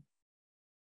own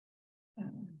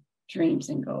dreams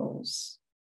and goals.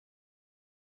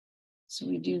 So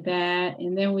we do that.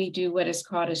 And then we do what is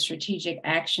called a strategic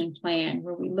action plan,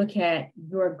 where we look at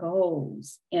your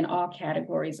goals in all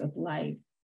categories of life,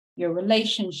 your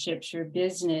relationships, your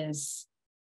business,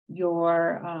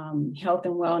 your health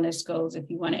and wellness goals. If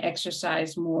you want to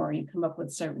exercise more, you come up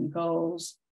with certain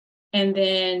goals. And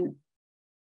then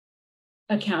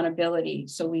accountability.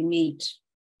 So we meet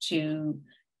to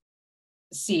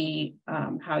see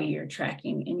how you're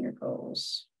tracking in your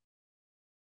goals.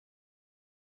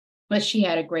 But she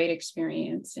had a great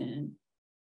experience, and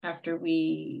after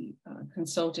we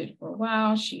consulted for a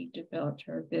while, she developed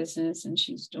her business and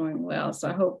she's doing well. So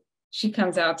I hope she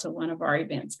comes out to one of our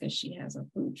events because she has a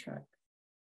food truck.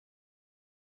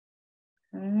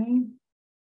 Okay.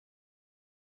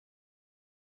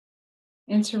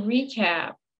 And to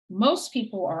recap, most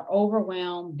people are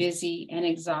overwhelmed, busy, and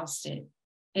exhausted,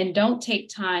 and don't take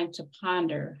time to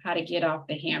ponder how to get off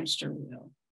the hamster wheel.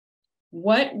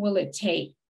 What will it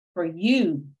take for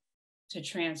you to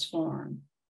transform?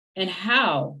 And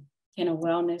how can a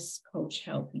wellness coach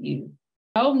help you?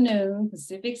 12 noon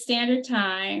Pacific Standard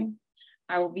Time,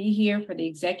 I will be here for the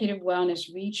Executive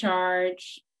Wellness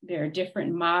Recharge. There are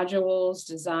different modules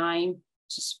designed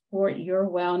to support your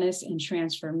wellness and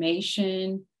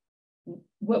transformation.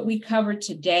 What we covered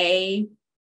today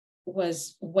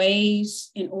was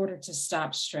ways in order to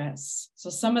stop stress. So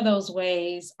some of those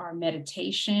ways are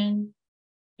meditation,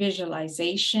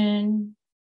 visualization.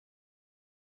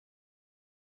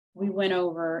 We went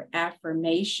over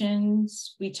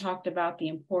affirmations. We talked about the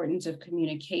importance of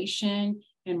communication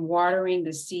and watering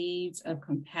the seeds of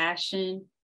compassion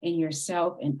in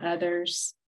yourself and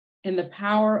others, and the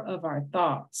power of our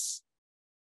thoughts.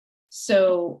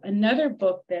 So another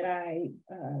book that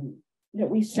that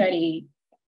we study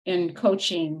in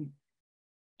coaching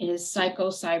is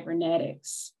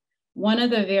Psycho-Cybernetics. One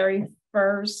of the very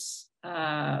first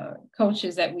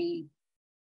coaches that we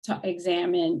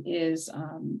examine is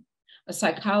a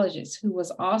psychologist who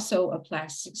was also a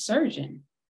plastic surgeon.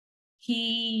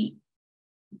 He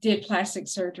did plastic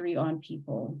surgery on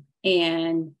people.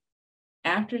 And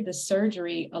after the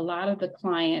surgery, a lot of the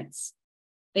clients,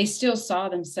 they still saw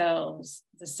themselves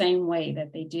the same way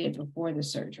that they did before the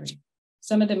surgery.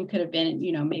 Some of them could have been,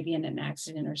 maybe in an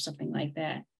accident or something like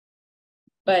that.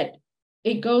 But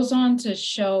it goes on to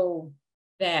show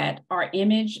that our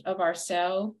image of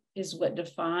ourselves is what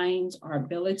defines our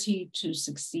ability to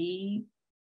succeed.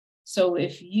 So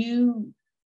if you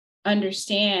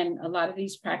understand, a lot of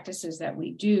these practices that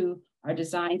we do are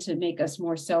designed to make us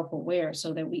more self-aware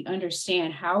so that we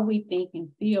understand how we think and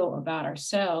feel about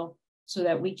ourselves so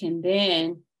that we can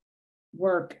then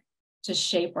work to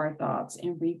shape our thoughts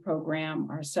and reprogram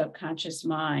our subconscious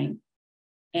mind.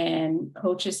 And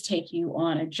coaches take you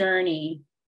on a journey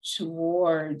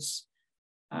towards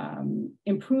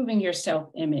improving your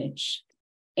self-image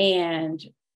and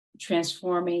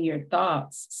transforming your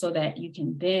thoughts so that you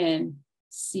can then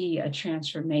see a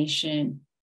transformation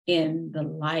in the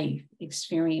life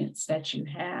experience that you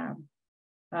have.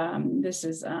 This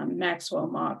is Maxwell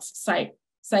Maltz's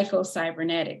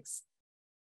Psycho-Cybernetics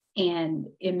and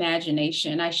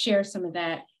imagination. I share some of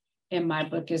that in my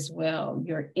book as well.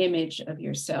 Your image of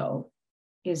yourself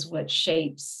is what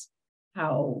shapes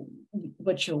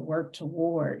what you'll work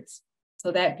towards.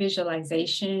 So that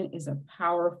visualization is a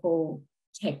powerful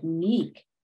technique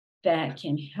that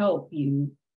can help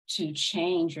you to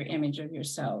change your image of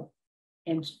yourself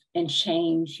and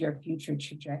change your future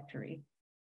trajectory.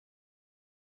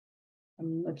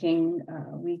 I'm looking,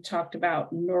 we talked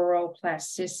about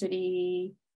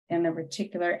neuroplasticity and the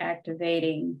reticular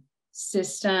activating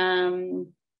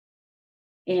system.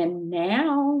 And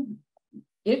now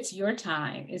it's your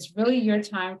time. It's really your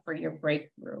time for your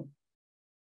breakthrough.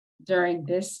 During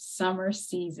this summer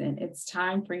season, it's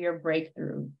time for your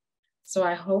breakthrough. So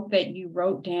I hope that you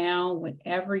wrote down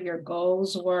whatever your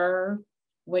goals were,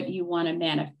 what you want to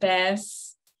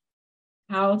manifest,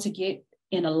 how to get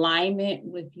in alignment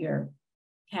with your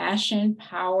passion,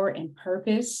 power, and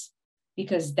purpose,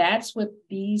 because that's what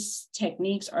these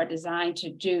techniques are designed to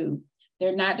do.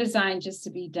 They're not designed just to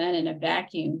be done in a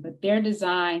vacuum, but they're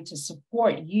designed to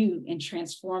support you in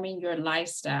transforming your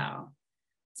lifestyle.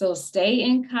 So stay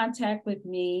in contact with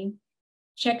me.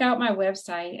 Check out my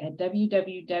website at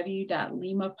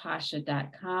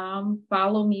www.leemapasha.com.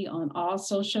 Follow me on all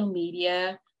social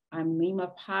media. I'm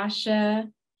Leema Pasha,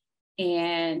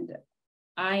 and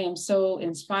I am so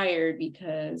inspired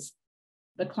because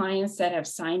the clients that have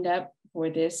signed up for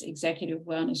this Executive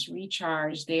Wellness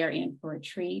Recharge, they are in for a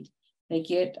treat. They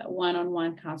get a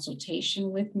one-on-one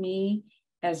consultation with me,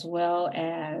 as well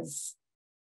as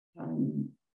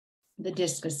the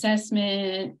DISC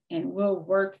assessment, and we'll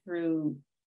work through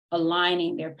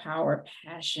aligning their power,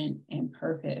 passion, and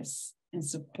purpose and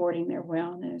supporting their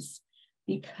wellness,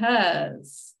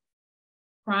 because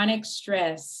chronic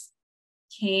stress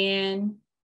can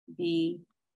be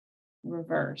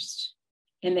reversed,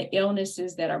 and the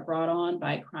illnesses that are brought on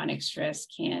by chronic stress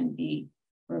can be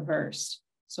reversed.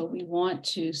 So we want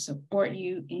to support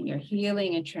you in your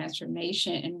healing and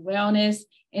transformation and wellness.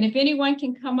 And if anyone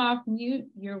can come off mute,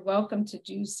 you're welcome to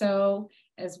do so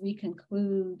as we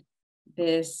conclude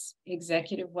this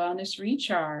Executive Wellness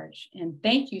Recharge. And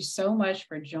thank you so much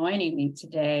for joining me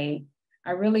today.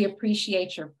 I really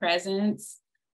appreciate your presence.